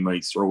thought he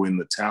might throw in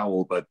the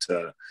towel, but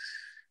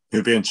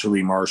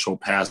eventually Marshall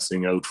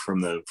passing out from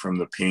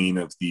the pain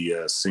of the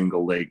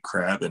single leg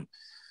crab. And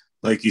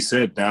like you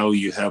said, now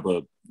you have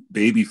a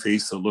baby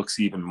face that looks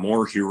even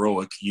more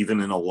heroic, even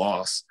in a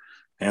loss.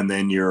 And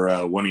then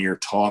you're one of your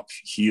top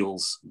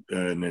heels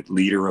and a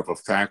leader of a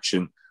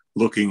faction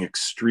looking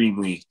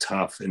extremely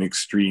tough and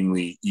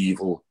extremely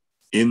evil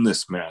in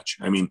this match.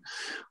 I mean,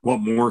 what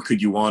more could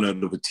you want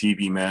out of a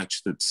TV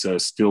match that's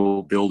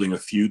still building a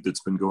feud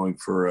that's been going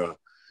for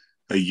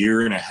a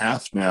year and a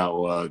half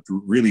now?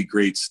 Really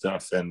great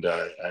stuff. And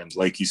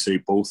like you say,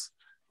 both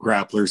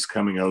grapplers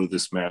coming out of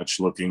this match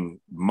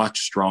looking much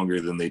stronger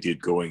than they did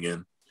going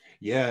in.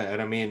 Yeah,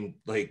 and I mean,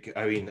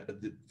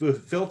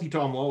 the Filthy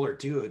Tom Lawler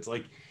too. It's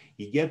like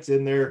he gets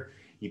in there,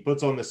 he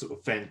puts on this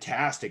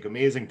fantastic,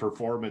 amazing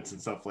performance and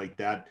stuff like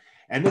that.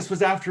 And this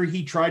was after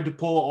he tried to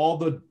pull all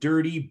the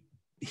dirty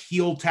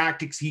heel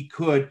tactics he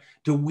could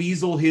to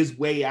weasel his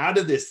way out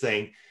of this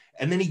thing.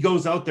 And then he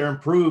goes out there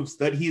and proves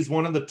that he's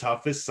one of the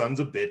toughest sons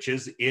of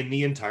bitches in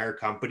the entire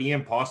company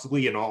and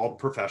possibly in all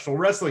professional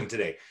wrestling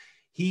today.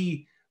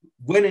 He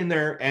went in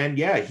there and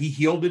he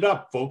healed it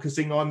up,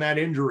 focusing on that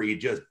injury,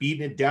 just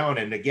beating it down.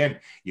 And again,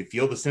 you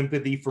feel the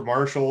sympathy for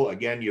Marshall.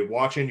 Again, you're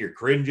watching, you're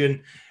cringing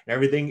and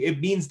everything. It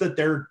means that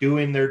they're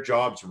doing their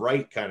jobs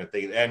right, kind of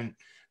thing. And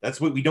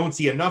that's what we don't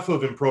see enough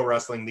of in pro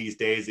wrestling these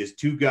days, is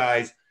two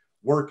guys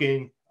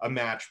working a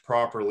match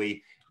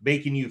properly,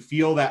 making you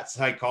feel that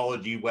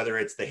psychology, whether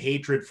it's the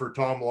hatred for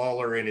Tom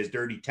Lawler and his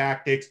dirty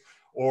tactics,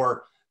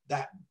 or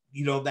that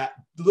that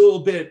little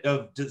bit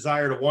of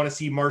desire to want to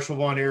see Marshall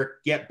Von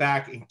Erich get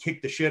back and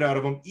kick the shit out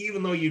of him,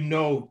 even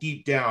though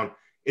deep down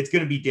it's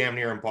going to be damn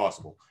near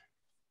impossible.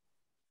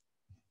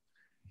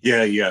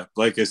 Yeah.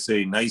 Like I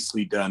say,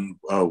 nicely done,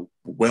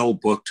 well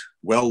booked,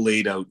 well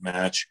laid out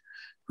match.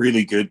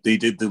 Really good. They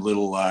did the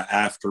little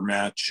after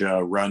match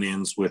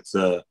run-ins with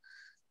the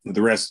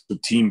rest of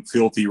the team,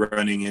 Filthy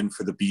running in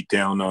for the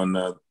beatdown on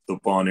the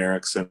Von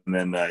Erichs, and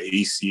then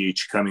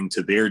ACH coming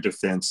to their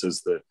defense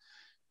as the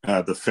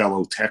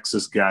fellow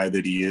Texas guy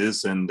that he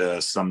is, and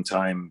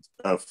sometime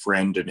a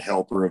friend and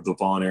helper of the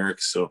Von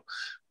Erichs. So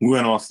we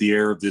went off the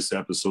air of this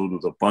episode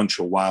with a bunch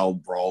of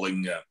wild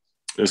brawling,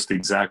 just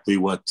exactly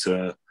what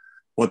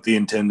they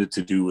intended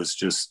to do, was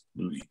just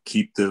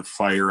keep the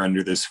fire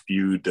under this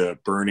feud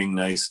burning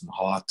nice and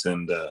hot.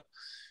 And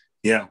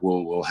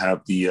we'll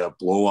have the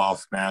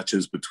blow-off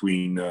matches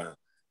between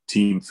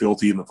Team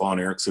Filthy and the Von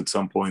Erichs at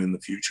some point in the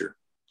future.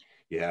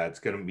 Yeah, it's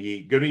gonna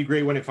be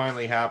great when it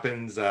finally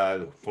happens.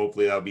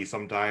 Hopefully that'll be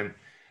sometime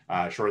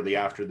shortly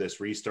after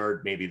this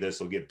restart. Maybe this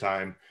will give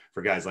time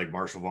for guys like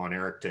Marshall Von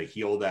Erich to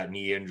heal that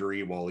knee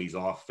injury while he's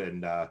off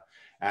and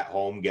at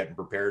home getting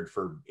prepared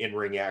for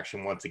in-ring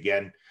action once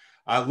again.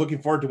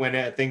 Looking forward to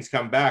when things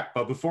come back.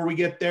 But before we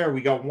get there,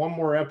 we got one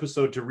more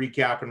episode to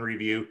recap and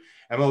review.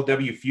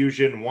 MLW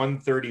Fusion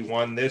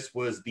 131. This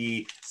was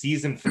the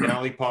season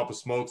finale, Papa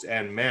Smokes,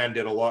 and man,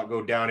 did a lot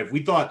go down. If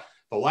we thought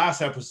the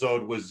last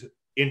episode was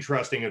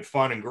interesting and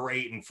fun and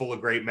great and full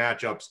of great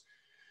matchups.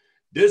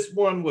 This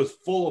one was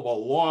full of a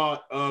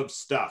lot of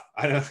stuff.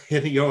 I don't,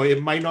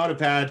 it might not have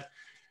had,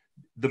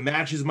 the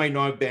matches might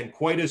not have been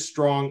quite as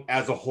strong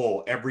as a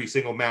whole. Every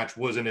single match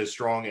wasn't as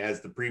strong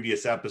as the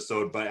previous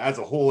episode, but as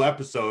a whole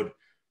episode,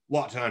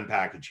 lot to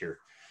unpackage here.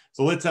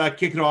 So let's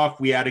kick it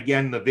off. We had,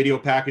 again, the video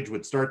package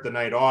would start the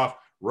night off.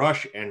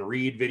 Rush and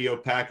Reed video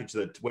package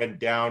that went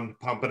down,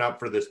 pumping up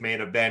for this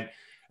main event.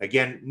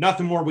 Again,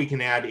 nothing more we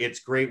can add. It's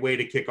a great way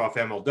to kick off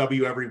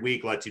MLW every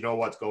week, lets you know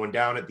what's going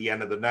down at the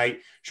end of the night,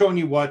 showing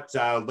you what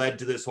led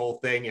to this whole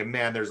thing. And,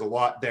 man, there's a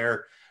lot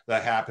there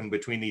that happened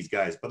between these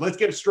guys. But let's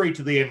get straight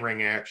to the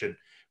in-ring action.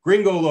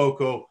 Gringo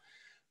Loco,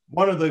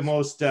 one of the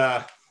most,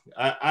 I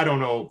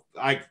don't know.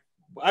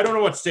 I don't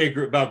know what to say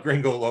about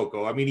Gringo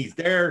Loco. I mean, he's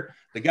there.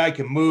 The guy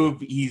can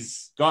move.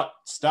 He's got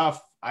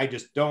stuff. I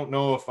just don't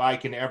know if I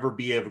can ever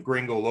be a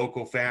Gringo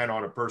Loco fan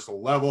on a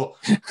personal level.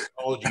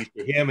 Apologies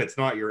to him. It's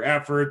not your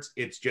efforts.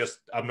 It's just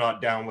I'm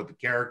not down with the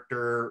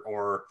character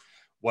or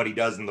what he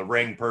does in the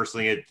ring.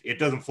 Personally, it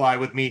doesn't fly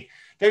with me.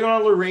 Taking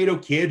on Laredo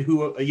Kid,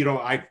 who,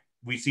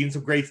 we've seen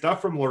some great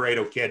stuff from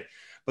Laredo Kid.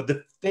 But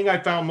the thing I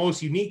found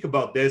most unique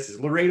about this is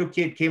Laredo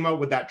Kid came out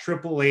with that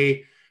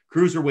AAA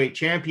Cruiserweight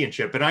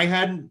Championship. And I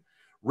hadn't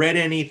read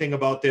anything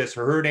about this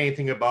or heard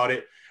anything about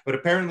it. But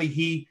apparently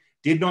he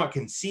did not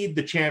concede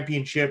the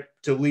championship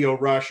to Lio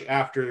Rush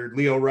after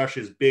Lio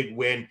Rush's big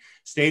win,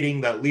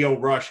 stating that Lio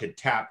Rush had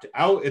tapped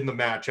out in the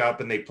matchup,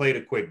 and they played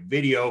a quick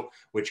video,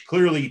 which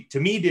clearly to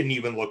me didn't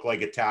even look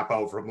like a tap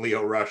out from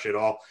Lio Rush at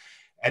all.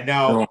 And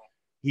now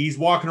he's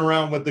walking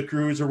around with the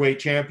Cruiserweight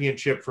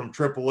Championship from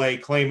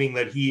AAA, claiming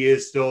that he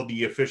is still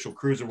the official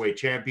Cruiserweight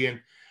champion.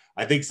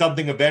 I think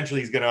something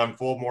eventually is going to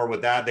unfold more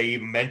with that. They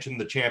even mentioned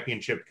the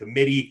championship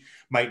committee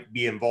might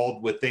be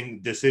involved with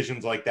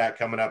decisions like that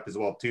coming up as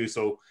well, too.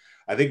 So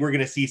I think we're going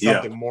to see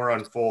something more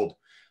unfold.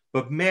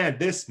 But, man,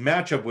 this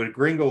matchup with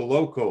Gringo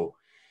Loco,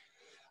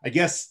 I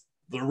guess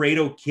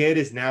Laredo Kid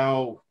is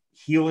now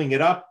healing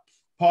it up,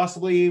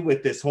 possibly,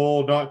 with this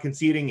whole not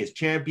conceding his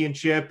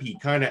championship. He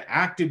kind of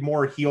acted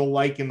more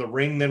heel-like in the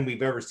ring than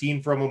we've ever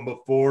seen from him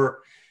before.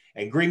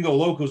 And Gringo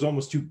Loco is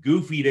almost too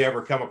goofy to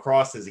ever come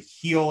across as a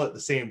heel at the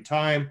same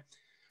time.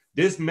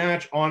 This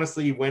match,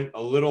 honestly, went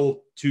a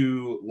little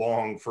too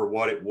long for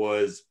what it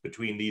was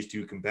between these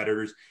two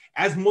competitors,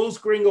 as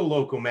most Gringo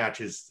Loco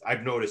matches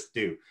I've noticed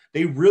do.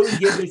 They really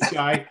give this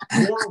guy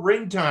more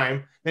ring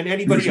time than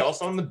anybody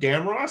else on the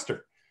damn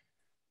roster.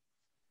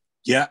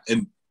 Yeah,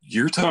 and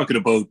you're talking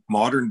about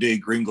modern-day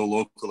Gringo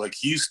Loco. Like,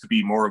 he used to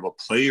be more of a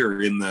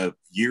player in the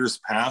years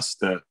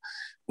past.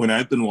 When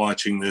I've been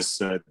watching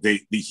this,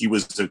 he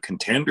was a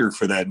contender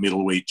for that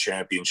middleweight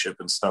championship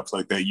and stuff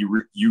like that.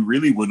 You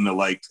really wouldn't have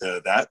liked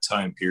that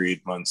time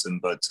period, Munson,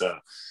 but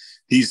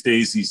these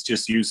days he's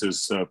just used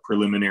as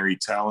preliminary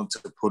talent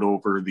to put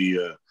over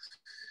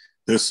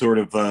the sort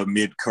of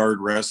mid-card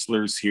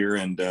wrestlers here.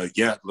 And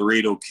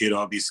Laredo Kid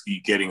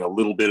obviously getting a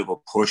little bit of a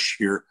push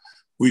here.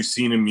 We've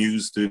seen him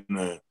used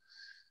in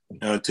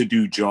to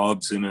do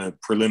jobs in a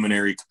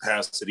preliminary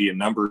capacity a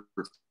number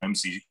of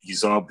times.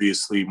 He's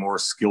obviously more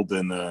skilled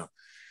than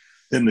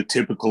the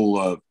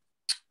typical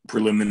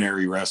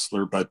preliminary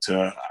wrestler, but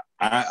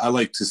I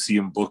like to see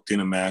him booked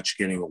in a match,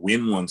 getting a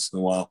win once in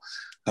a while.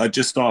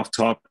 Just off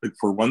topic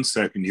for 1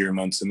 second here,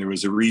 Munson, there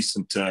was a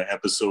recent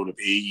episode of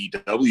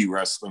AEW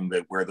wrestling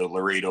where the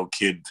Laredo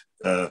Kid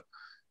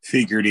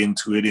figured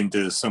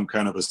into some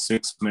kind of a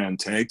 6-man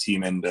tag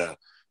team, and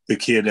the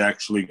Kid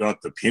actually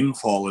got the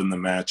pinfall in the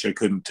match. I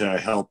couldn't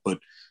help but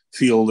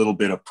feel a little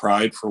bit of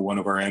pride for one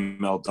of our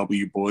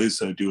MLW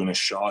boys doing a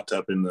shot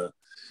up in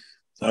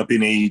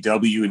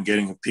AEW and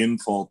getting a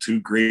pinfall too.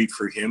 Great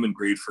for him and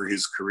great for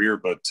his career.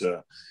 But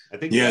I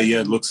think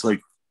it looks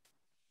like,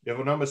 if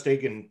I'm not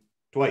mistaken,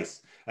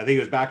 twice. I think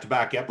it was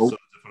back-to-back episodes.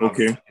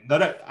 Okay.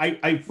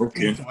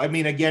 I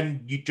mean,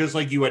 again, just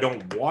like you, I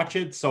don't watch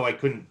it, so I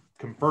couldn't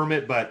confirm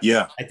it. But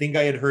yeah, I think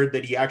I had heard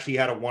that he actually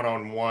had a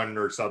one-on-one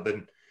or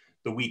something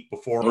the week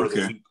before or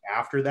the week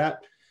after that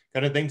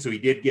kind of thing. So he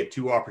did get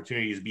 2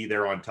 opportunities to be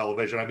there on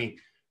television. I mean,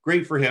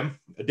 great for him.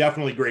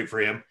 Definitely great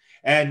for him.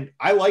 And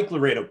I like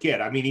Laredo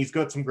Kid. I mean, he's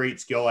got some great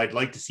skill. I'd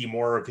like to see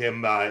more of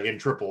him in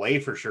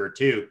AAA for sure,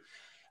 too.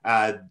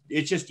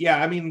 It's just,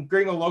 I mean,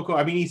 Gringo Loco,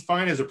 I mean, he's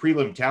fine as a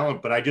prelim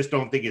talent, but I just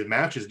don't think his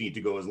matches need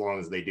to go as long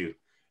as they do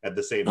at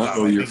the same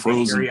time. You're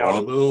frozen, Bob.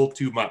 A little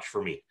too much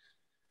for me.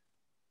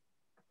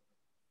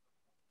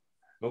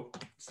 Oh,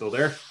 still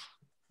there?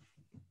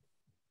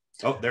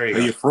 Oh, there you go.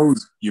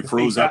 You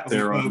froze up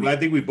there. I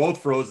think we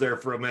both froze there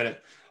for a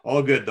minute.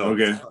 All good, though.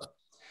 Okay.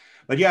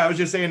 But yeah, I was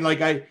just saying,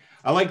 like,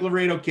 I like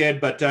Laredo Kid,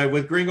 but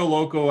with Gringo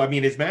Loco, I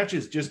mean, his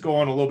matches just go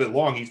on a little bit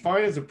long. He's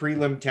fine as a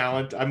prelim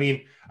talent. I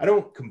mean, I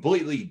don't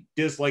completely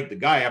dislike the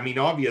guy. I mean,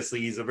 obviously,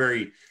 he's a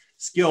very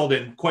skilled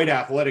and quite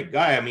athletic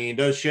guy. I mean, he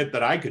does shit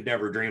that I could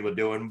never dream of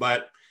doing,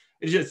 but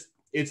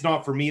it's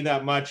not for me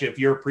that much. If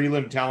you're a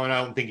prelim talent,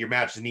 I don't think your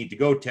matches need to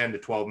go 10 to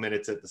 12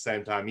 minutes at the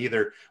same time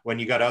either, when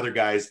you got other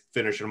guys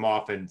finishing them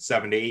off in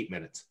 7 to 8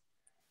 minutes.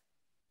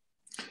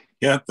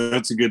 Yeah,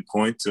 that's a good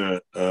point.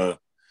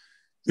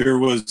 There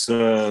was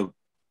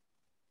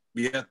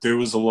Yeah, there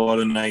was a lot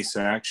of nice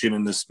action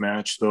in this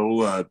match,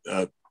 though.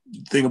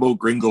 Thing about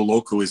Gringo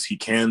Loco is he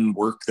can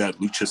work that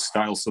lucha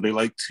style, so they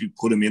like to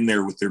put him in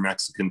there with their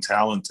Mexican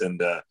talent,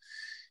 and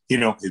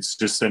it's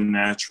just a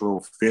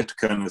natural fit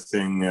kind of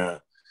thing.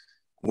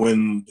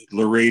 When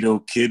Laredo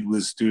Kid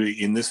was doing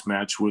in this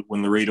match,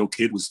 when Laredo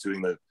Kid was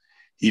doing that,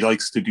 he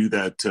likes to do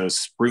that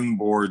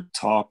springboard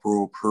top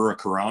rope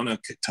hurricanrana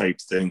type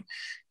thing.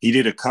 He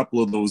did a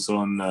couple of those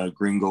on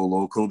Gringo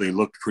Loco. They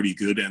looked pretty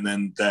good, and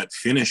then that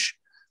finish,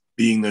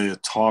 being the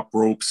top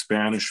rope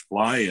Spanish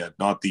fly,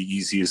 not the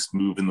easiest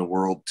move in the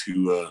world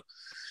to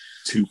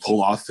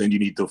pull off, and you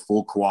need the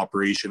full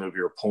cooperation of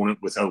your opponent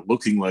without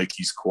looking like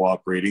he's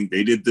cooperating.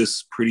 They did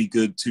this pretty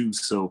good too.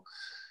 So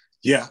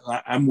yeah,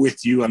 I'm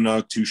with you. I'm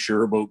not too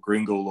sure about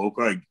Gringo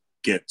Loco. I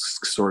get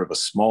sort of a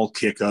small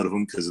kick out of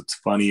him because it's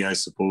funny, I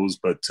suppose.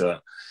 But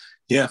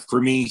yeah,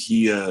 for me,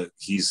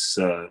 he's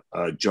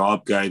a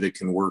job guy that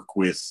can work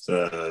with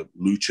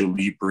lucha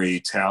libre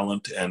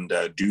talent and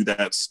do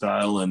that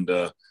style, and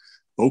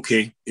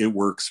okay, it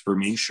works for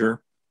me,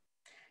 sure.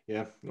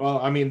 Yeah, well,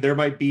 I mean, there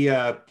might be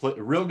a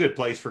real good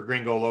place for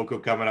Gringo Loco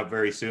coming up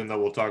very soon that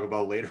we'll talk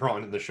about later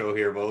on in the show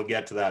here, but we'll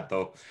get to that,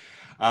 though.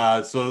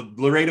 So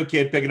Laredo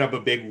Kid picking up a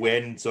big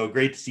win, so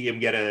great to see him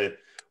get a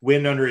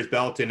win under his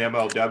belt in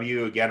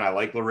MLW. Again, I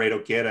like Laredo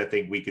Kid. I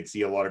think we could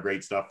see a lot of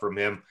great stuff from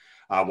him.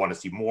 I want to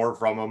see more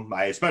from him.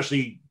 I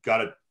especially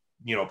got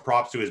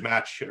props to his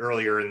match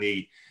earlier in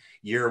the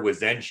year with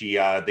Zenshi.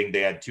 I think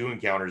they had 2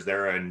 encounters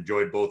there. I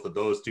enjoyed both of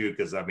those too,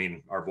 because I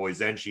mean, our boy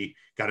Zenshi,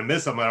 kind of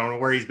miss him. I don't know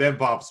where he's been,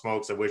 Papa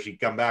Smokes. I wish he'd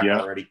come back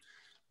already.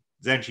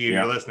 Zenshi, if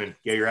you're listening,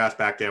 get your ass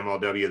back to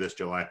MLW this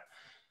July.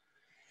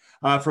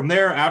 From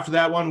there, after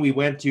that one, we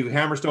went to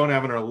Hammerstone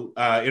having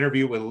an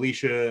interview with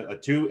Alicia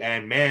Atu,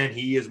 and man,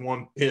 he is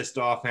one pissed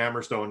off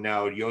Hammerstone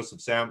now.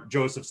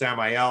 Joseph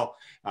Samael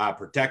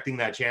protecting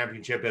that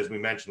championship, as we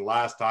mentioned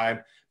last time,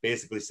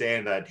 basically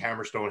saying that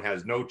Hammerstone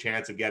has no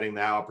chance of getting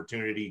that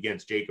opportunity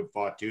against Jacob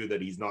Fatu,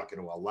 that he's not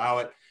going to allow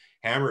it.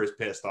 Hammer is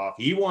pissed off.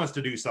 He wants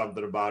to do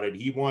something about it.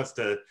 He wants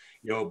to,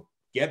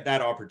 get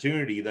that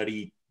opportunity that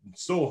he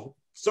so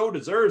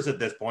deserves at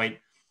this point.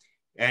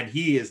 And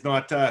he is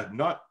not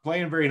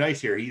playing very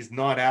nice here. He's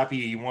not happy.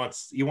 He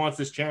wants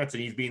this chance,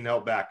 and he's being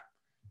held back.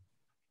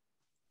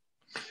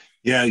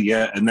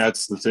 Yeah, and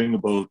that's the thing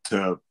about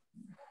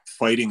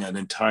fighting an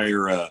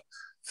entire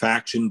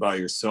faction by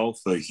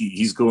yourself.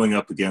 He's going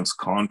up against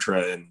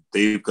Contra, and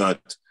they've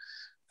got,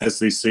 as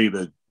they say,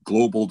 the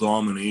global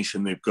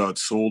domination. They've got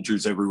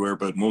soldiers everywhere,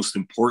 but most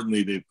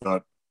importantly, they've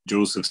got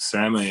Joseph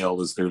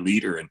Samael as their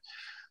leader. And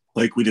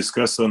like we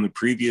discussed on the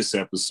previous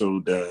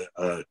episode,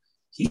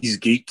 he's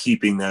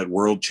gatekeeping that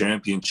world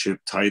championship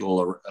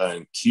title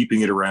and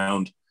keeping it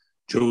around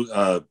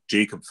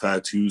Jacob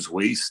Fatu's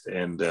waist.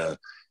 And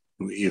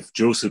if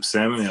Joseph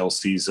Samael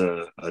sees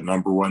a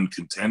number one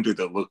contender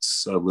that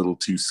looks a little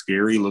too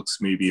scary, looks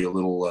maybe a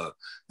little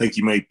like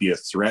he might be a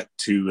threat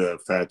to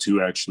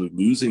Fatu actually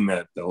losing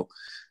that belt,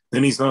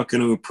 then he's not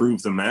going to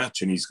approve the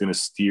match, and he's going to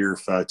steer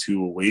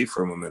Fatu away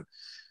from him. And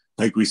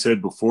like we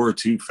said before,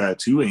 too,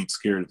 Fatu ain't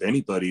scared of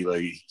anybody.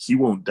 Like, he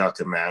won't duck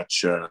a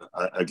match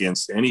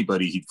against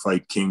anybody. He'd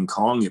fight King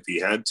Kong if he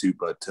had to,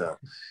 but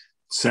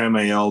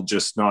Samael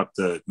just not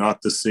the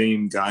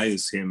same guy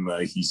as him.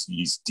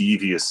 He's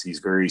devious. He's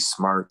very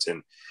smart,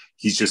 and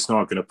he's just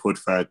not going to put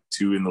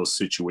Fatu in those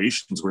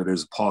situations where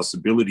there's a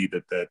possibility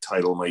that that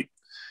title might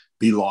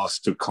be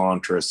lost to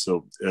Contra.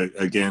 So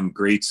again,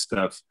 great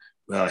stuff.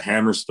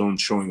 Hammerstone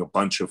showing a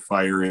bunch of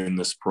fire in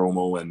this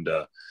promo, and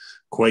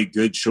quite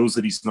good. Shows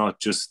that he's not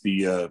just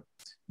the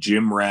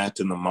gym rat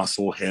and the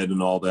muscle head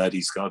and all that.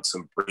 He's got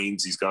some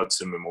brains, he's got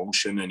some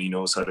emotion, and he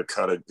knows how to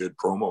cut a good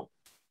promo.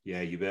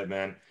 Yeah, you bet,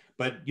 man.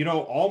 But,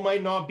 all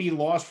might not be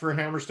lost for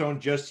Hammerstone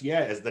just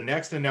yet, as the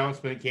next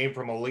announcement came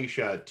from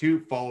Alicia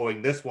Atu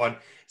following this one,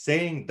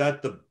 saying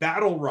that the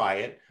Battle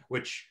Riot,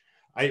 which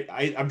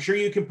I'm sure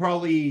you can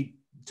probably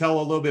tell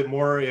a little bit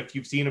more if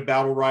you've seen a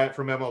Battle Riot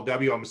from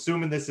MLW. I'm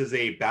assuming this is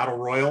a Battle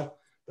Royal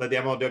that the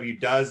MLW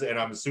does, and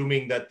I'm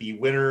assuming that the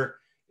winner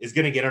is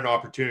going to get an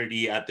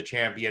opportunity at the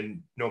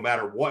champion no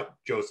matter what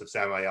Joseph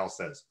Samael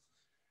says.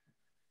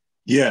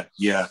 Yeah.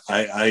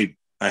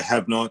 I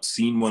have not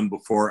seen one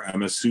before.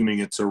 I'm assuming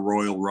it's a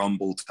Royal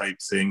Rumble type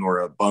thing, or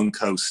a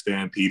bunkhouse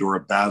stampede, or a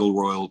Battle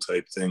Royal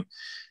type thing.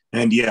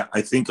 And yeah,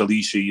 I think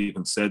Alicia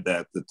even said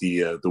that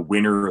the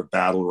winner of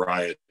Battle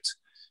Riot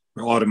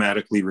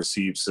automatically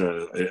receives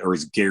or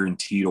is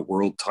guaranteed a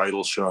world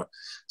title shot.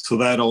 So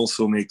that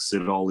also makes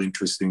it all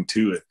interesting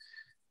too.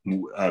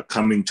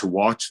 Coming to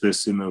watch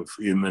this in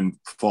the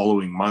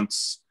following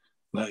months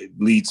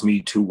leads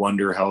me to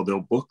wonder how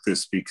they'll book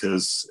this,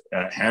 because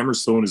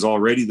Hammerstone is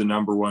already the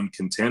number one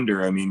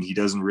contender. I mean, he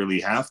doesn't really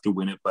have to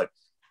win it, but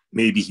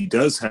maybe he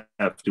does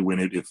have to win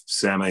it if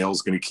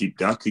Samael's going to keep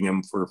ducking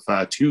him for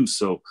Fatu.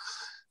 So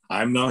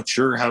I'm not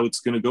sure how it's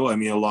going to go. I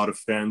mean, a lot of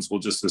fans will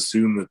just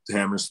assume that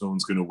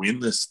Hammerstone's going to win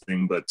this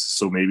thing, but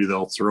so maybe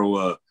they'll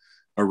throw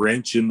a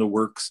wrench in the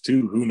works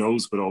too. Who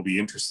knows? But I'll be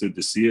interested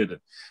to see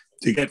it.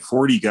 to get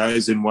 40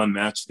 guys in one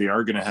match, they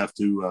are going to have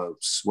to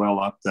swell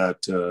up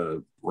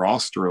that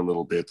roster a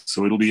little bit.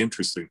 So it'll be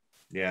interesting.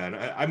 Yeah. And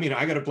I mean,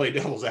 I got to play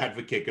devil's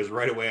advocate because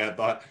right away I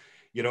thought,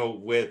 you know,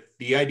 with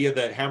the idea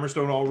that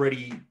Hammerstone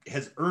already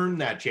has earned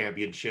that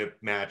championship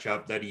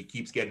matchup that he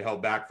keeps getting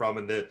held back from,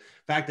 and the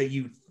fact that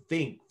you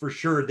think for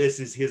sure this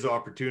is his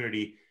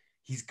opportunity,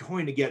 he's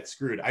going to get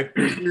screwed. I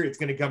figure it's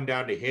going to come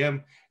down to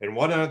him and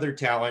one other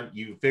talent.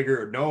 You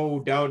figure, no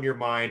doubt in your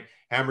mind,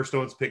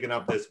 Hammerstone's picking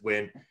up this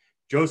win.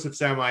 Joseph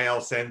Samael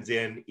sends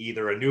in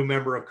either a new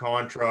member of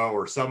Contra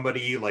or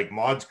somebody like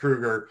Mods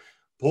Kruger,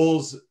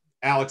 pulls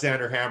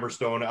Alexander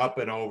Hammerstone up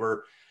and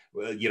over,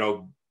 you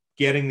know,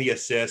 getting the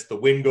assist. The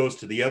win goes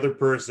to the other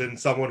person,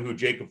 someone who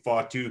Jacob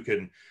Fatu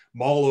can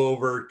maul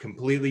over,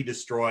 completely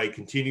destroy,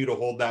 continue to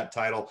hold that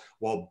title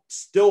while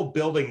still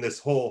building this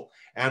whole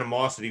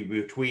animosity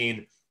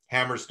between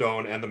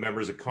Hammerstone and the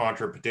members of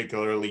Contra,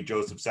 particularly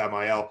Joseph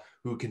Samael,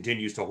 who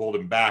continues to hold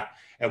him back.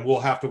 And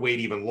we'll have to wait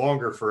even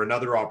longer for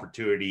another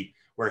opportunity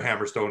where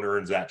Hammerstone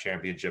earns that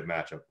championship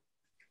matchup.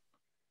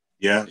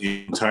 Yeah,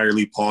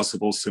 entirely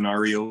possible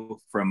scenario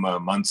from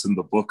Munson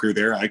the Booker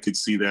there. I could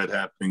see that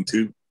happening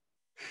too.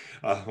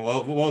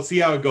 Well, we'll see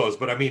how it goes.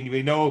 But I mean,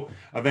 we know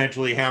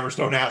eventually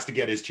Hammerstone has to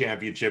get his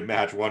championship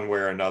match one way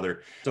or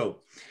another. So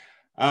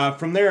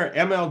from there,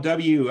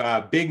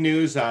 MLW, big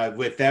news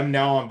with them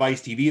now on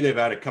Vice TV. They've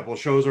had a couple of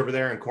shows over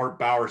there, and Court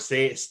Baurer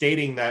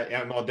stating that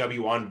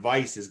MLW on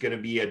Vice is going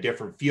to be a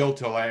different feel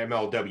to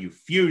MLW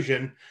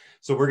Fusion.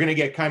 So we're going to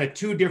get kind of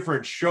two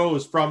different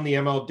shows from the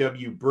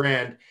MLW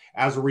brand.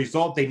 As a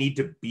result, they need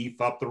to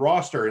beef up the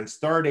roster. And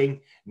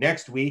starting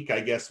next week, I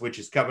guess, which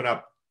is coming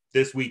up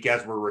this week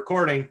as we're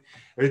recording,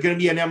 there's going to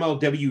be an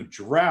MLW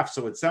draft.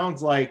 So it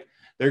sounds like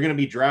they're going to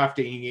be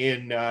drafting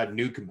in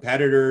new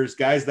competitors,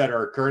 guys that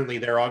are currently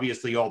there.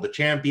 Obviously, all the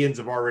champions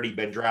have already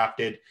been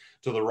drafted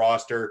to the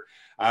roster.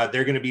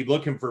 They're going to be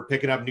looking for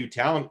picking up new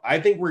talent. I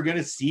think we're going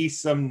to see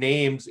some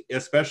names,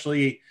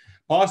 especially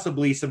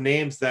possibly some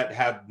names that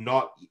have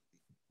not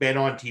been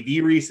on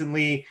TV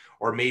recently,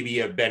 or maybe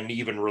have been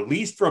even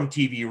released from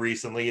TV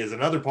recently, is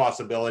another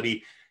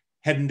possibility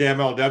heading to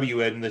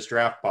MLW in this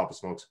draft, Papa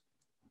Smokes.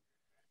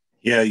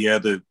 Yeah,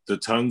 the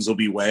tongues will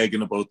be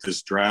wagging about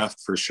this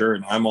draft for sure.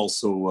 And I'm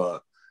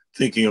also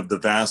thinking of the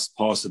vast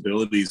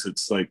possibilities.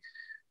 It's like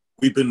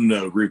we've been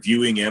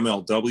reviewing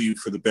MLW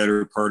for the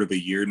better part of a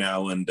year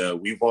now, and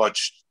we've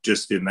watched,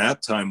 just in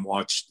that time,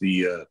 watched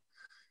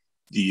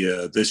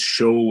this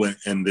show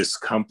and this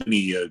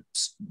company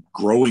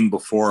growing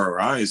before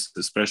our eyes,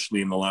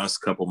 especially in the last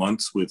couple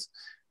months with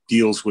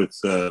deals with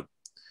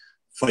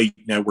Fight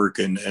Network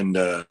and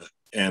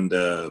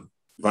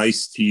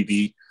Vice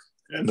TV,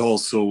 and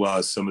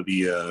also some of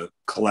the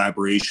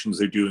collaborations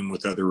they're doing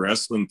with other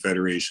wrestling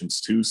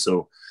federations too.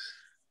 So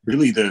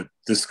really the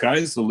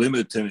sky's the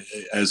limit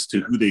as to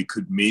who they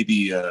could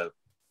maybe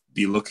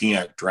be looking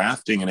at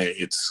drafting. And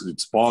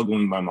it's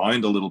boggling my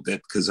mind a little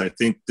bit, because I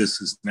think this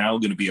is now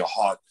going to be a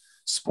hot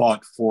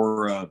spot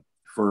for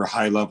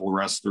high level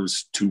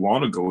wrestlers to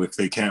want to go if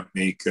they can't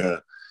make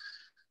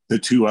the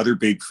two other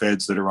big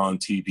feds that are on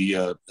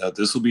TV.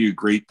 This will be a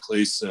great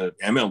place.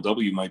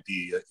 MLW might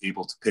be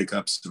able to pick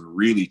up some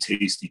really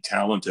tasty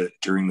talent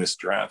during this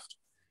draft.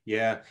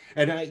 Yeah.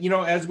 And, you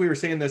know, as we were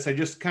saying this, I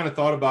just kind of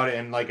thought about it.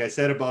 And like I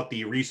said about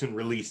the recent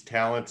release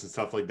talents and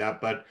stuff like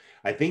that, but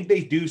I think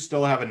they do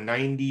still have a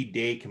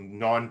 90-day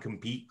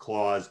non-compete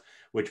clause,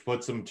 which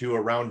puts them to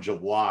around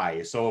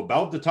July. So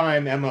about the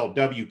time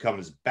MLW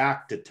comes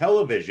back to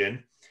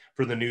television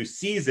for the new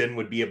season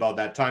would be about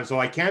that time. So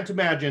I can't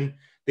imagine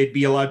they'd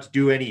be allowed to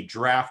do any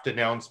draft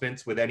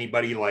announcements with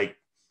anybody like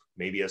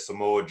maybe a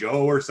Samoa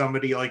Joe or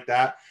somebody like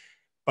that.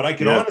 But I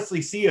can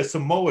honestly see a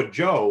Samoa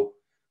Joe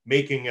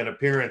making an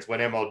appearance when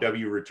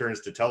MLW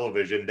returns to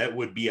television. That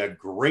would be a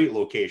great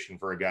location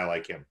for a guy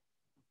like him.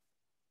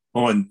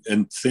 Oh,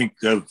 and think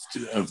of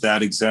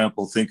that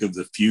example. Think of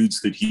the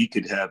feuds that he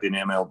could have in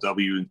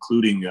MLW,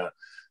 including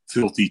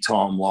Filthy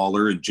Tom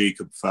Lawler and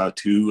Jacob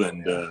Fatu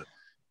and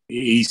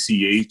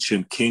ACH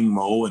and King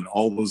Mo and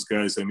all those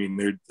guys. I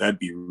mean, that'd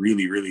be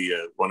really, really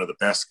one of the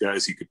best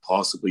guys he could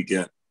possibly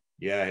get.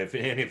 Yeah,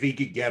 if he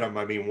could get him,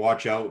 I mean,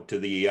 watch out to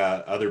the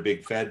other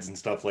big feds and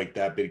stuff like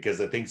that, because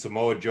I think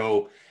Samoa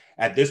Joe,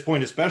 at this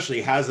point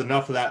especially, has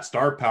enough of that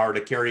star power to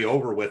carry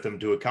over with him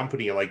to a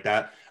company like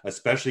that,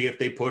 especially if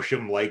they push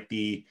him like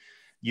the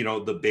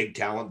big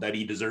talent that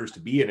he deserves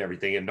to be and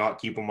everything, and not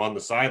keep him on the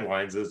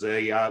sidelines as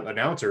a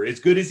announcer. As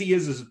good as he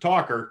is as a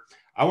talker,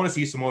 I want to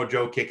see Samoa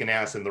Joe kicking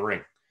ass in the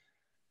ring.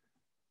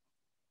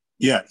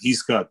 Yeah,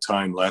 he's got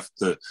time left.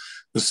 The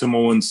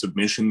Samoan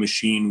submission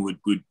machine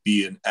would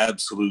be an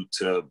absolute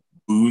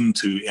boon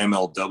to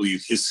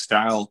MLW. His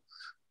style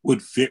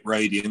would fit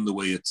right in the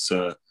way it's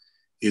an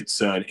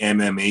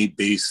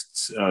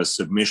MMA-based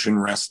submission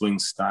wrestling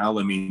style.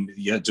 I mean,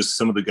 yeah, just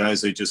some of the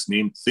guys I just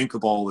named. Think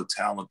of all the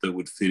talent that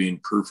would fit in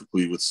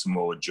perfectly with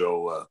Samoa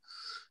Joe.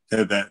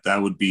 That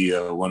would be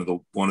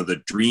one of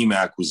the dream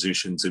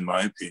acquisitions, in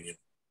my opinion.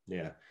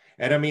 Yeah.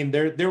 And I mean,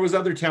 there was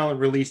other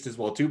talent released as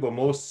well too, but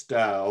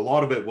a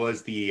lot of it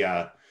was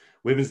the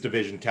women's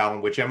division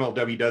talent, which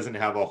MLW doesn't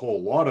have a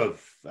whole lot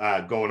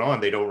of going on.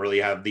 They don't really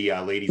have the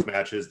ladies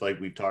matches like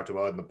we've talked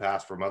about in the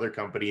past from other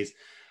companies.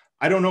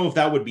 I don't know if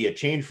that would be a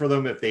change for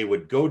them, if they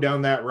would go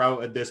down that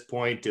route at this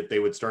point, if they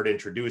would start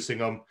introducing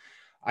them.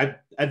 I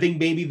think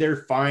maybe they're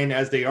fine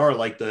as they are.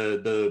 Like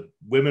the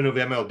women of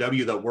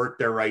MLW that work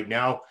there right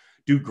now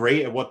do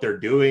great at what they're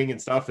doing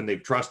and stuff, and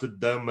they've trusted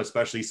them,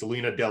 especially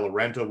Selena De La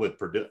Renta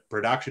with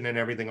production and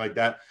everything like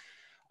that.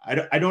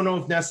 I don't know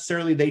if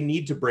necessarily they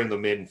need to bring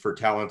them in for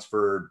talents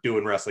for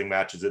doing wrestling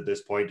matches at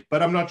this point,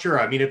 but I'm not sure.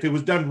 I mean, if it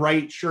was done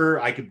right,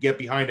 sure, I could get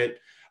behind it.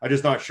 I'm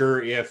just not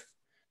sure if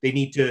they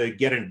need to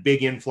get a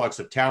big influx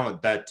of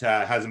talent that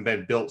hasn't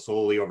been built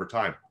slowly over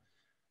time.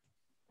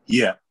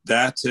 Yeah,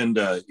 that, and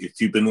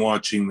if you've been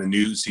watching the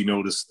news, you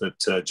noticed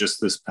that just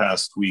this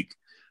past week,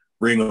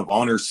 Ring of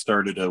Honor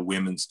started a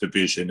women's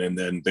division, and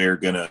then they're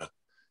gonna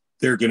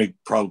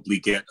probably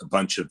get a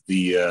bunch of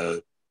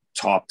the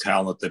top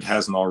talent that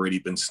hasn't already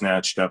been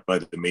snatched up by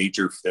the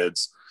major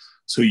feds.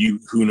 So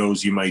who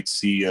knows, you might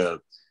see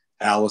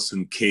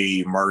Allison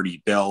Kay,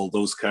 Marty Bell,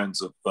 those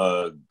kinds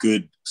of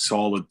good,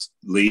 solid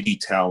lady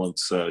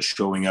talents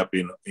showing up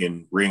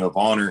in Ring of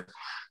Honor.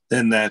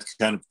 Then that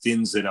kind of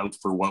thins it out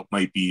for what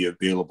might be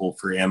available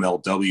for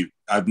MLW.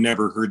 I've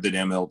never heard that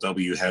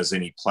MLW has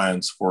any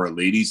plans for a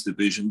ladies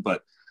division,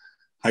 but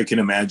I can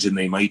imagine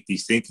they might be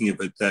thinking of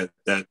it.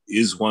 That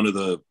is one of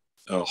the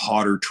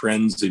hotter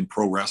trends in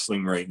pro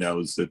wrestling right now,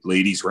 is that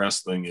ladies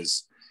wrestling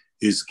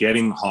is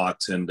getting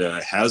hot and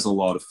has a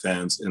lot of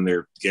fans, and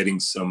they're getting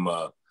some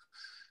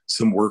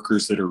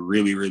workers that are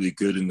really, really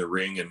good in the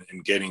ring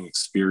and getting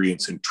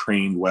experience and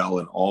trained well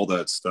and all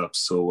that stuff.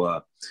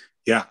 So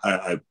yeah,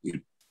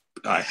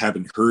 I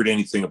haven't heard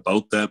anything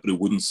about that, but it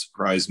wouldn't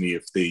surprise me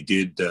if they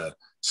did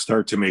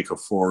start to make a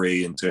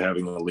foray into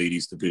having a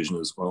ladies division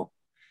as well.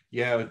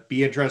 Yeah, it'd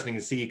be interesting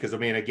to see, because I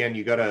mean, again,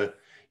 you gotta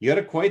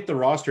quite the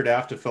roster to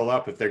have to fill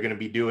up if they're going to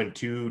be doing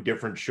 2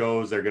 different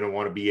shows. They're going to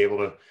want to be able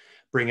to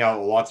bring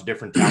out lots of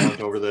different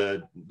talent over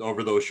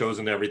those shows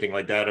and everything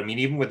like that. I mean,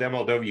 even with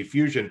MLW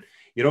Fusion,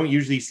 you don't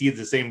usually see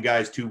the same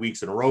guys 2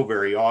 weeks in a row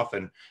very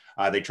often.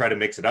 They try to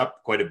mix it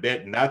up quite a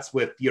bit, and that's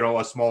with, you know,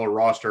 a smaller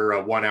roster,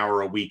 a 1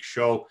 hour a week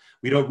show.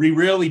 We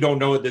really don't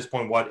know at this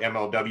point what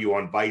MLW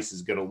on Vice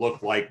is going to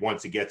look like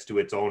once it gets to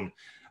its own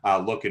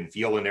look and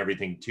feel and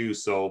everything too.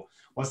 So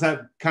once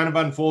that kind of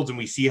unfolds and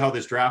we see how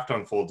this draft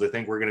unfolds, I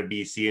think we're going to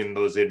be seeing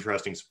those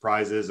interesting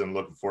surprises and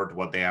looking forward to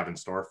what they have in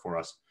store for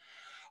us.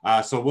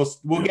 So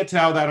we'll get to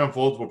how that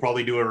unfolds. We'll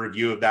probably do a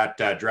review of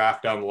that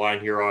draft down the line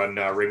here on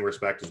Ring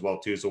Respect as well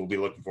too. So we'll be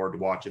looking forward to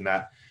watching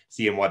that,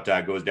 seeing what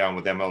goes down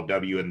with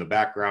MLW in the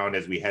background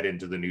as we head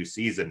into the new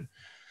season.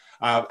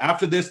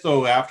 After this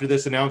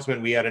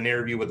announcement, we had an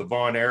interview with the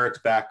Von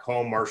Erichs back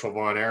home. Marshall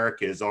Von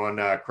Erich is on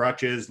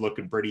crutches,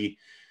 looking pretty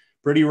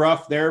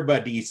rough there,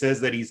 but he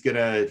says that he's going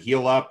to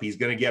heal up. He's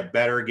going to get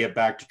better, get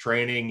back to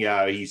training.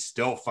 He's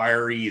still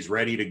fiery. He's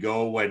ready to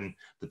go when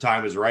the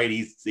time is right.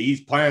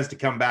 He plans to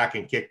come back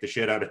and kick the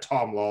shit out of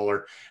Tom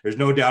Lawler. There's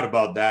no doubt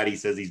about that. He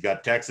says he's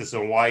got Texas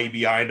and Hawaii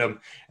behind him,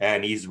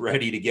 and he's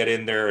ready to get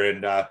in there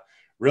and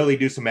really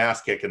do some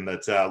ass kicking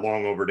that's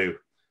long overdue.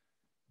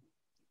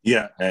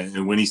 Yeah,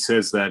 and when he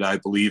says that, I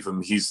believe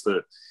him. He's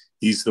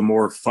the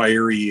more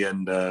fiery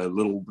and a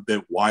little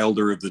bit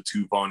wilder of the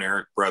 2 Von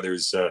Erich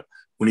brothers.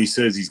 When he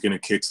says he's going to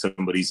kick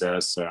somebody's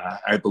ass,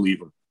 I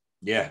believe him.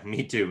 Yeah,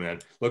 me too,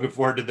 man. Looking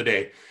forward to the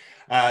day.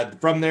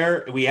 From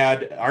there, we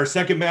had our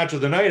second match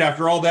of the night.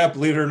 After all that,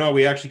 believe it or not,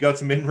 we actually got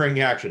some in-ring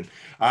action.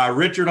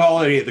 Richard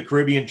Holiday, the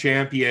Caribbean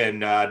champion,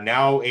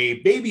 now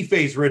a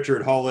babyface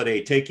Richard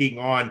Holiday, taking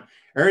on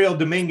Ariel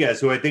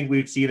Dominguez, who I think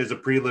we've seen as a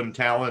prelim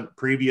talent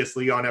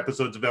previously on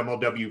episodes of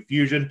MLW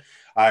Fusion.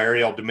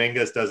 Ariel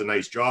Dominguez does a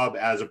nice job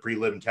as a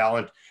prelim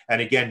talent, and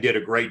again, did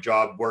a great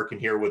job working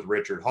here with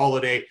Richard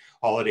Holiday.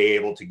 Holiday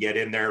able to get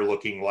in there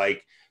looking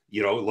like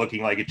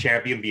a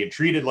champion, being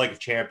treated like a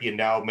champion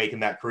now,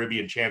 making that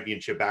Caribbean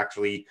championship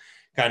actually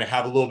kind of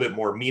have a little bit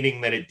more meaning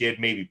than it did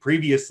maybe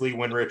previously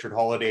when Richard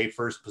Holiday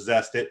first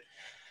possessed it.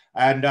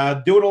 And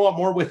doing a lot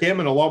more with him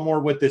and a lot more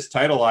with this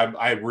title.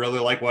 I really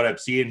like what I'm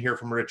seeing here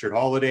from Richard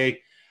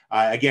Holiday.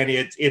 Again,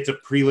 it's a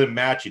prelim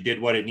match. It did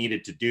what it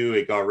needed to do.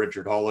 It got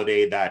Richard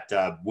Holiday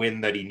that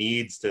win that he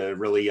needs to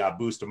really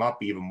boost him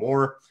up even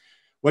more.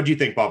 What do you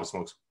think, Papa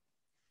Smokes?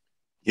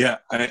 Yeah,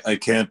 I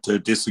can't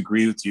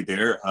disagree with you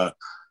there.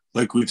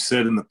 Like we've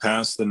said in the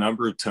past a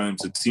number of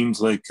times, it seems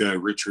like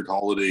Richard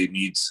Holiday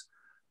needs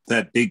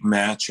that big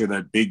match or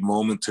that big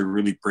moment to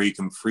really break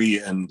him free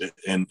and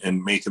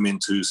make him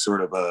into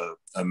sort of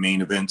a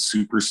main event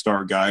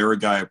superstar guy, or a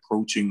guy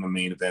approaching the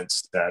main event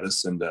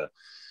status. And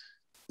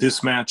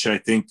this match, I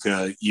think,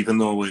 even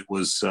though it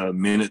was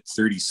minute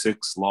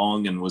 36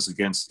 long and was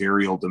against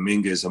Ariel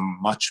Dominguez, a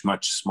much,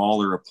 much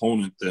smaller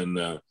opponent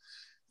than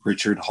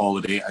Richard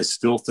Holiday, I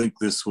still think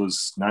this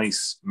was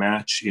nice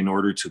match in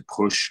order to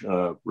push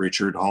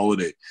Richard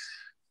Holiday.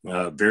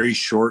 Very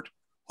short.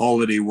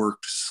 Holiday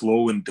worked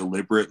slow and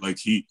deliberate. Like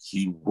he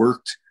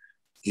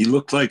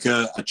looked like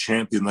a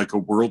champion, like a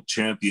world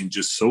champion,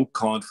 just so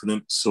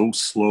confident, so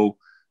slow,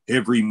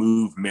 every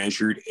move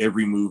measured,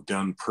 every move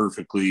done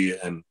perfectly,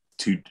 and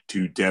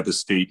to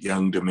devastate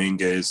young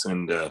Dominguez.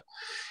 And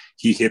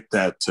he hit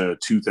that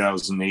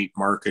 2008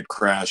 market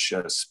crash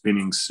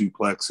spinning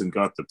suplex and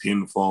got the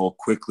pinfall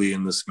quickly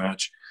in this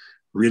match.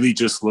 Really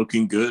just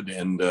looking good.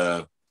 And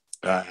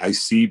I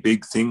see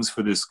big things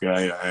for this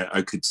guy.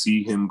 I could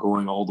see him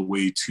going all the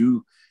way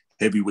to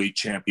heavyweight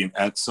champion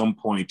at some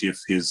point if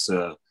his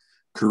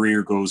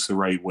career goes the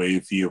right way,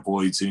 if he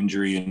avoids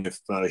injury, and if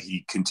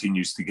he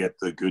continues to get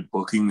the good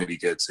booking that he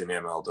gets in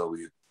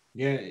MLW.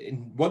 Yeah,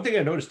 and one thing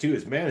I noticed too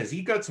is, man, is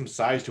he got some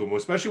size to him,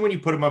 especially when you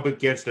put him up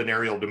against an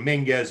Ariel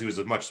Dominguez, who's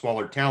a much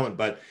smaller talent.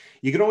 But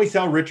you can always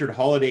tell Richard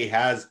Holiday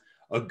has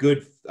a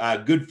good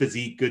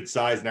physique, good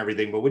size and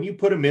everything. But when you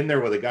put him in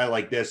there with a guy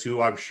like this,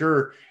 who I'm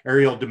sure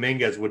Ariel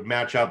Dominguez would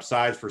match up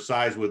size for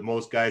size with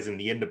most guys in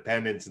the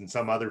independents and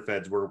some other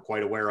feds we're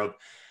quite aware of,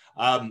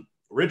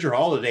 Richard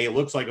Holiday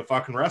looks like a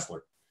fucking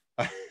wrestler,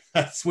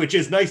 which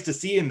is nice to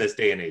see in this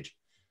day and age.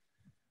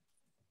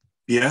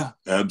 Yeah,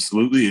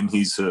 absolutely. And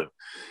he's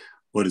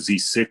what is he,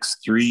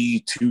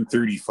 6'3",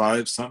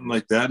 235, something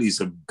like that. He's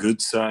a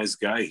good sized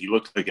guy. He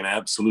looked like an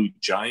absolute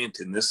giant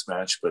in this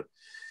match, but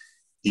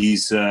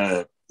he's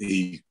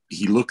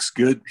he looks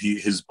good.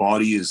 His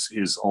body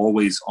is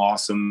always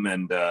awesome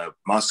and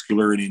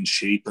muscular and in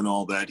shape and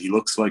all that. He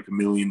looks like $1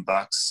 million.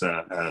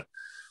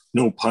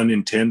 No pun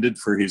intended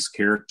for his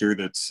character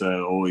that's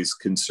always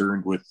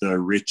concerned with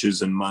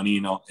riches and money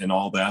and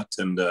all that.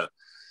 And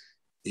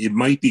it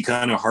might be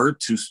kind of hard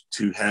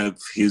to have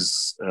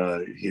his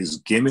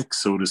gimmick,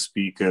 so to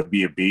speak,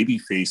 be a baby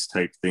face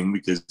type thing,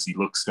 because he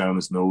looks down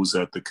his nose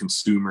at the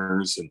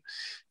consumers and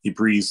he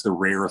breathes the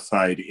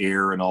rarefied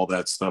air and all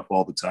that stuff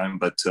all the time.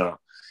 But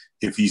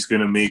if he's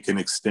going to make an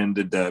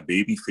extended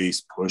baby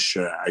face push,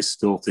 I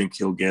still think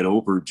he'll get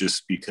over,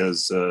 just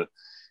because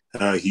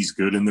he's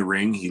good in the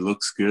ring. He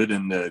looks good.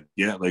 And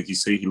yeah, like you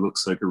say, he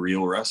looks like a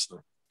real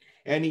wrestler.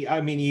 And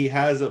he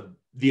has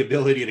the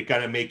ability to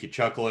kind of make you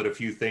chuckle at a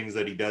few things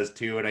that he does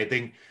too. And I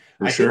think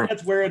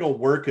that's where it'll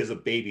work as a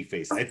baby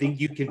face. I think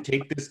you can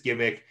take this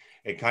gimmick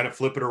and kind of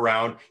flip it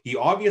around. He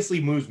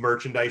obviously moves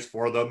merchandise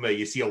for them.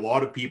 You see a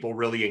lot of people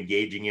really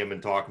engaging him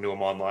and talking to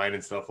him online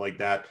and stuff like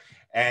that.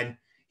 And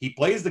he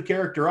plays the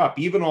character up,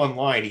 even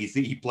online.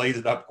 He plays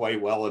it up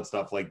quite well and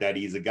stuff like that.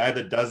 He's a guy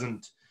that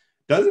doesn't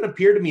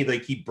appear to me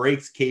like he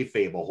breaks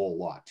kayfabe a whole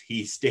lot.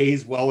 He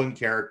stays well in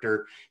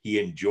character. He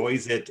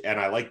enjoys it. And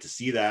I like to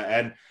see that.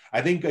 And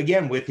I think,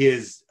 again, with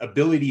his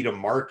ability to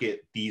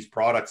market these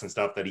products and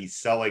stuff that he's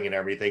selling and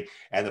everything,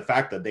 and the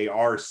fact that they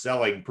are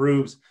selling,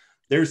 proves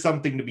there's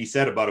something to be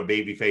said about a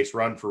babyface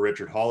run for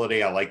Richard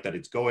Holiday. I like that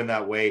it's going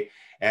that way.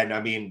 And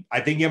I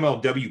think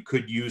MLW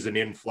could use an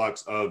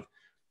influx of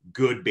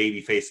good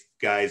babyface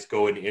guys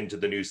going into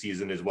the new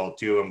season as well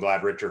too. I'm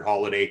glad Richard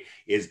Holiday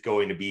is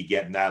going to be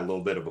getting that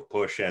little bit of a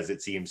push, as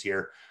it seems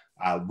here.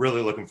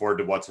 Really looking forward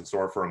to what's in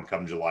store for him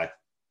come July.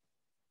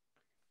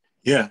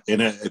 Yeah,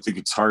 and I think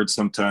it's hard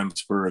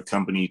sometimes for a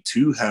company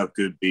to have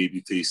good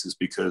baby faces,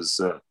 because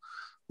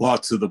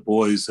lots of the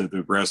boys,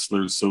 the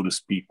wrestlers, so to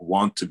speak,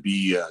 want to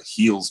be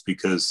heels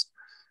because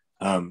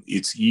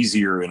it's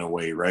easier in a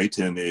way, right?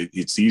 And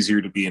it's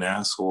easier to be an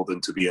asshole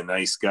than to be a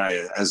nice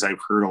guy, as I've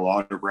heard a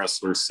lot of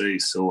wrestlers say.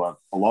 So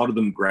a lot of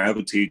them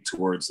gravitate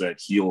towards that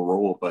heel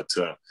role. But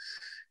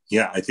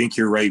yeah, I think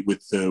you're right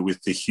with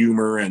the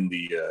humor and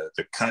the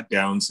cut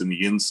downs and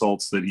the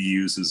insults that he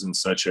uses and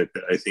such.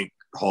 I think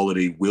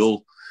Holiday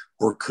will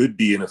or could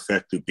be an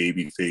effective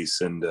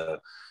babyface, and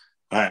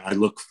I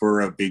look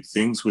for big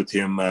things with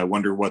him. I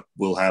wonder what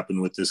will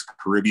happen with this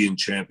Caribbean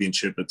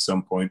Championship at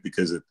some point,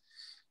 because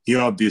he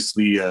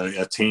obviously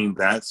attained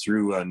that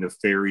through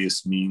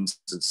nefarious means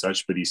and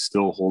such, but he's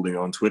still holding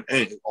on to it.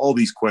 And all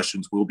these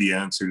questions will be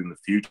answered in the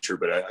future,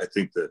 but I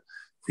think the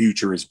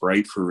future is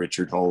bright for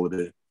Richard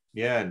Holiday.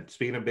 Yeah, and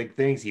speaking of big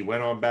things, he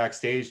went on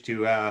backstage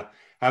to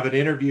have an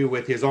interview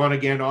with his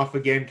on-again,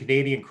 off-again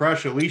Canadian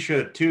crush,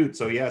 Alicia Toot.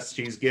 So yes,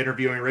 she's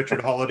interviewing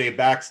Richard Holiday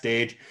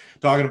backstage,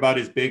 talking about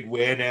his big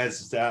win,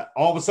 as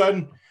all of a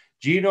sudden,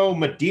 Gino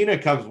Medina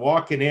comes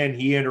walking in.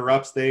 He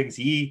interrupts things.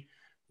 He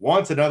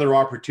wants another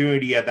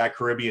opportunity at that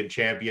Caribbean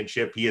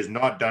Championship. He is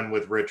not done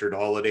with Richard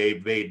Holiday,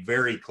 made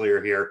very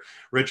clear here.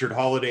 Richard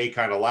Holiday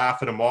kind of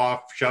laughing him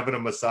off, shoving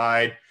him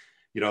aside,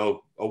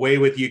 away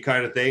with you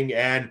kind of thing.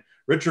 And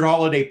Richard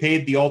Holiday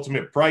paid the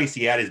ultimate price.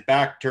 He had his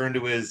back turned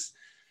to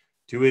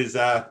his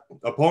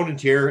opponent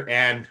here,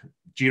 and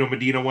Gino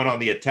Medina went on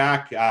the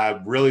attack,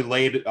 really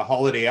laid a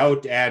Holiday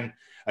out, and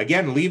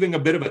again, leaving a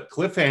bit of a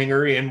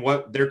cliffhanger in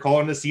what they're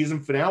calling the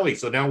season finale.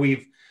 So now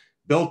we've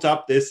built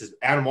up this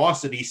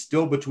animosity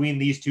still between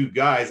these two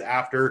guys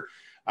after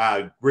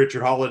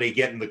Richard Holiday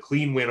getting the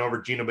clean win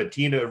over Gino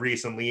Medina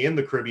recently in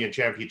the Caribbean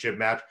Championship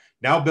match.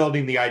 Now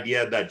building the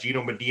idea that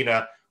Gino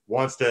Medina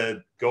wants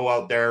to go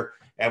out there,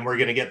 and we're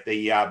going to get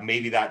the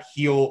maybe that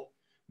heel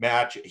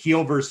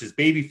versus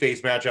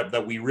babyface matchup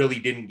that we really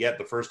didn't get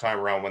the first time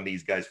around when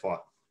these guys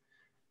fought.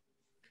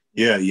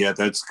 Yeah,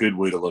 that's a good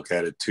way to look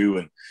at it too.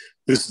 And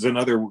this is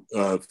another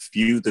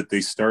feud that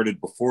they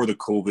started before the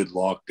COVID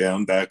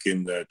lockdown back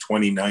in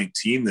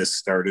 2019. This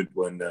started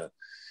when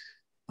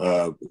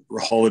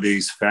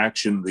Holiday's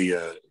faction,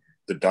 the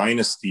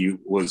Dynasty,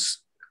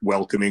 was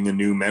welcoming a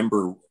new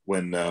member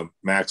when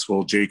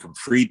Maxwell Jacob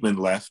Friedman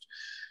left.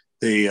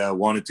 They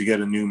wanted to get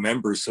a new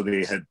member, so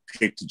they had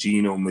picked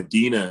Gino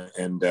Medina,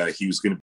 and he was going to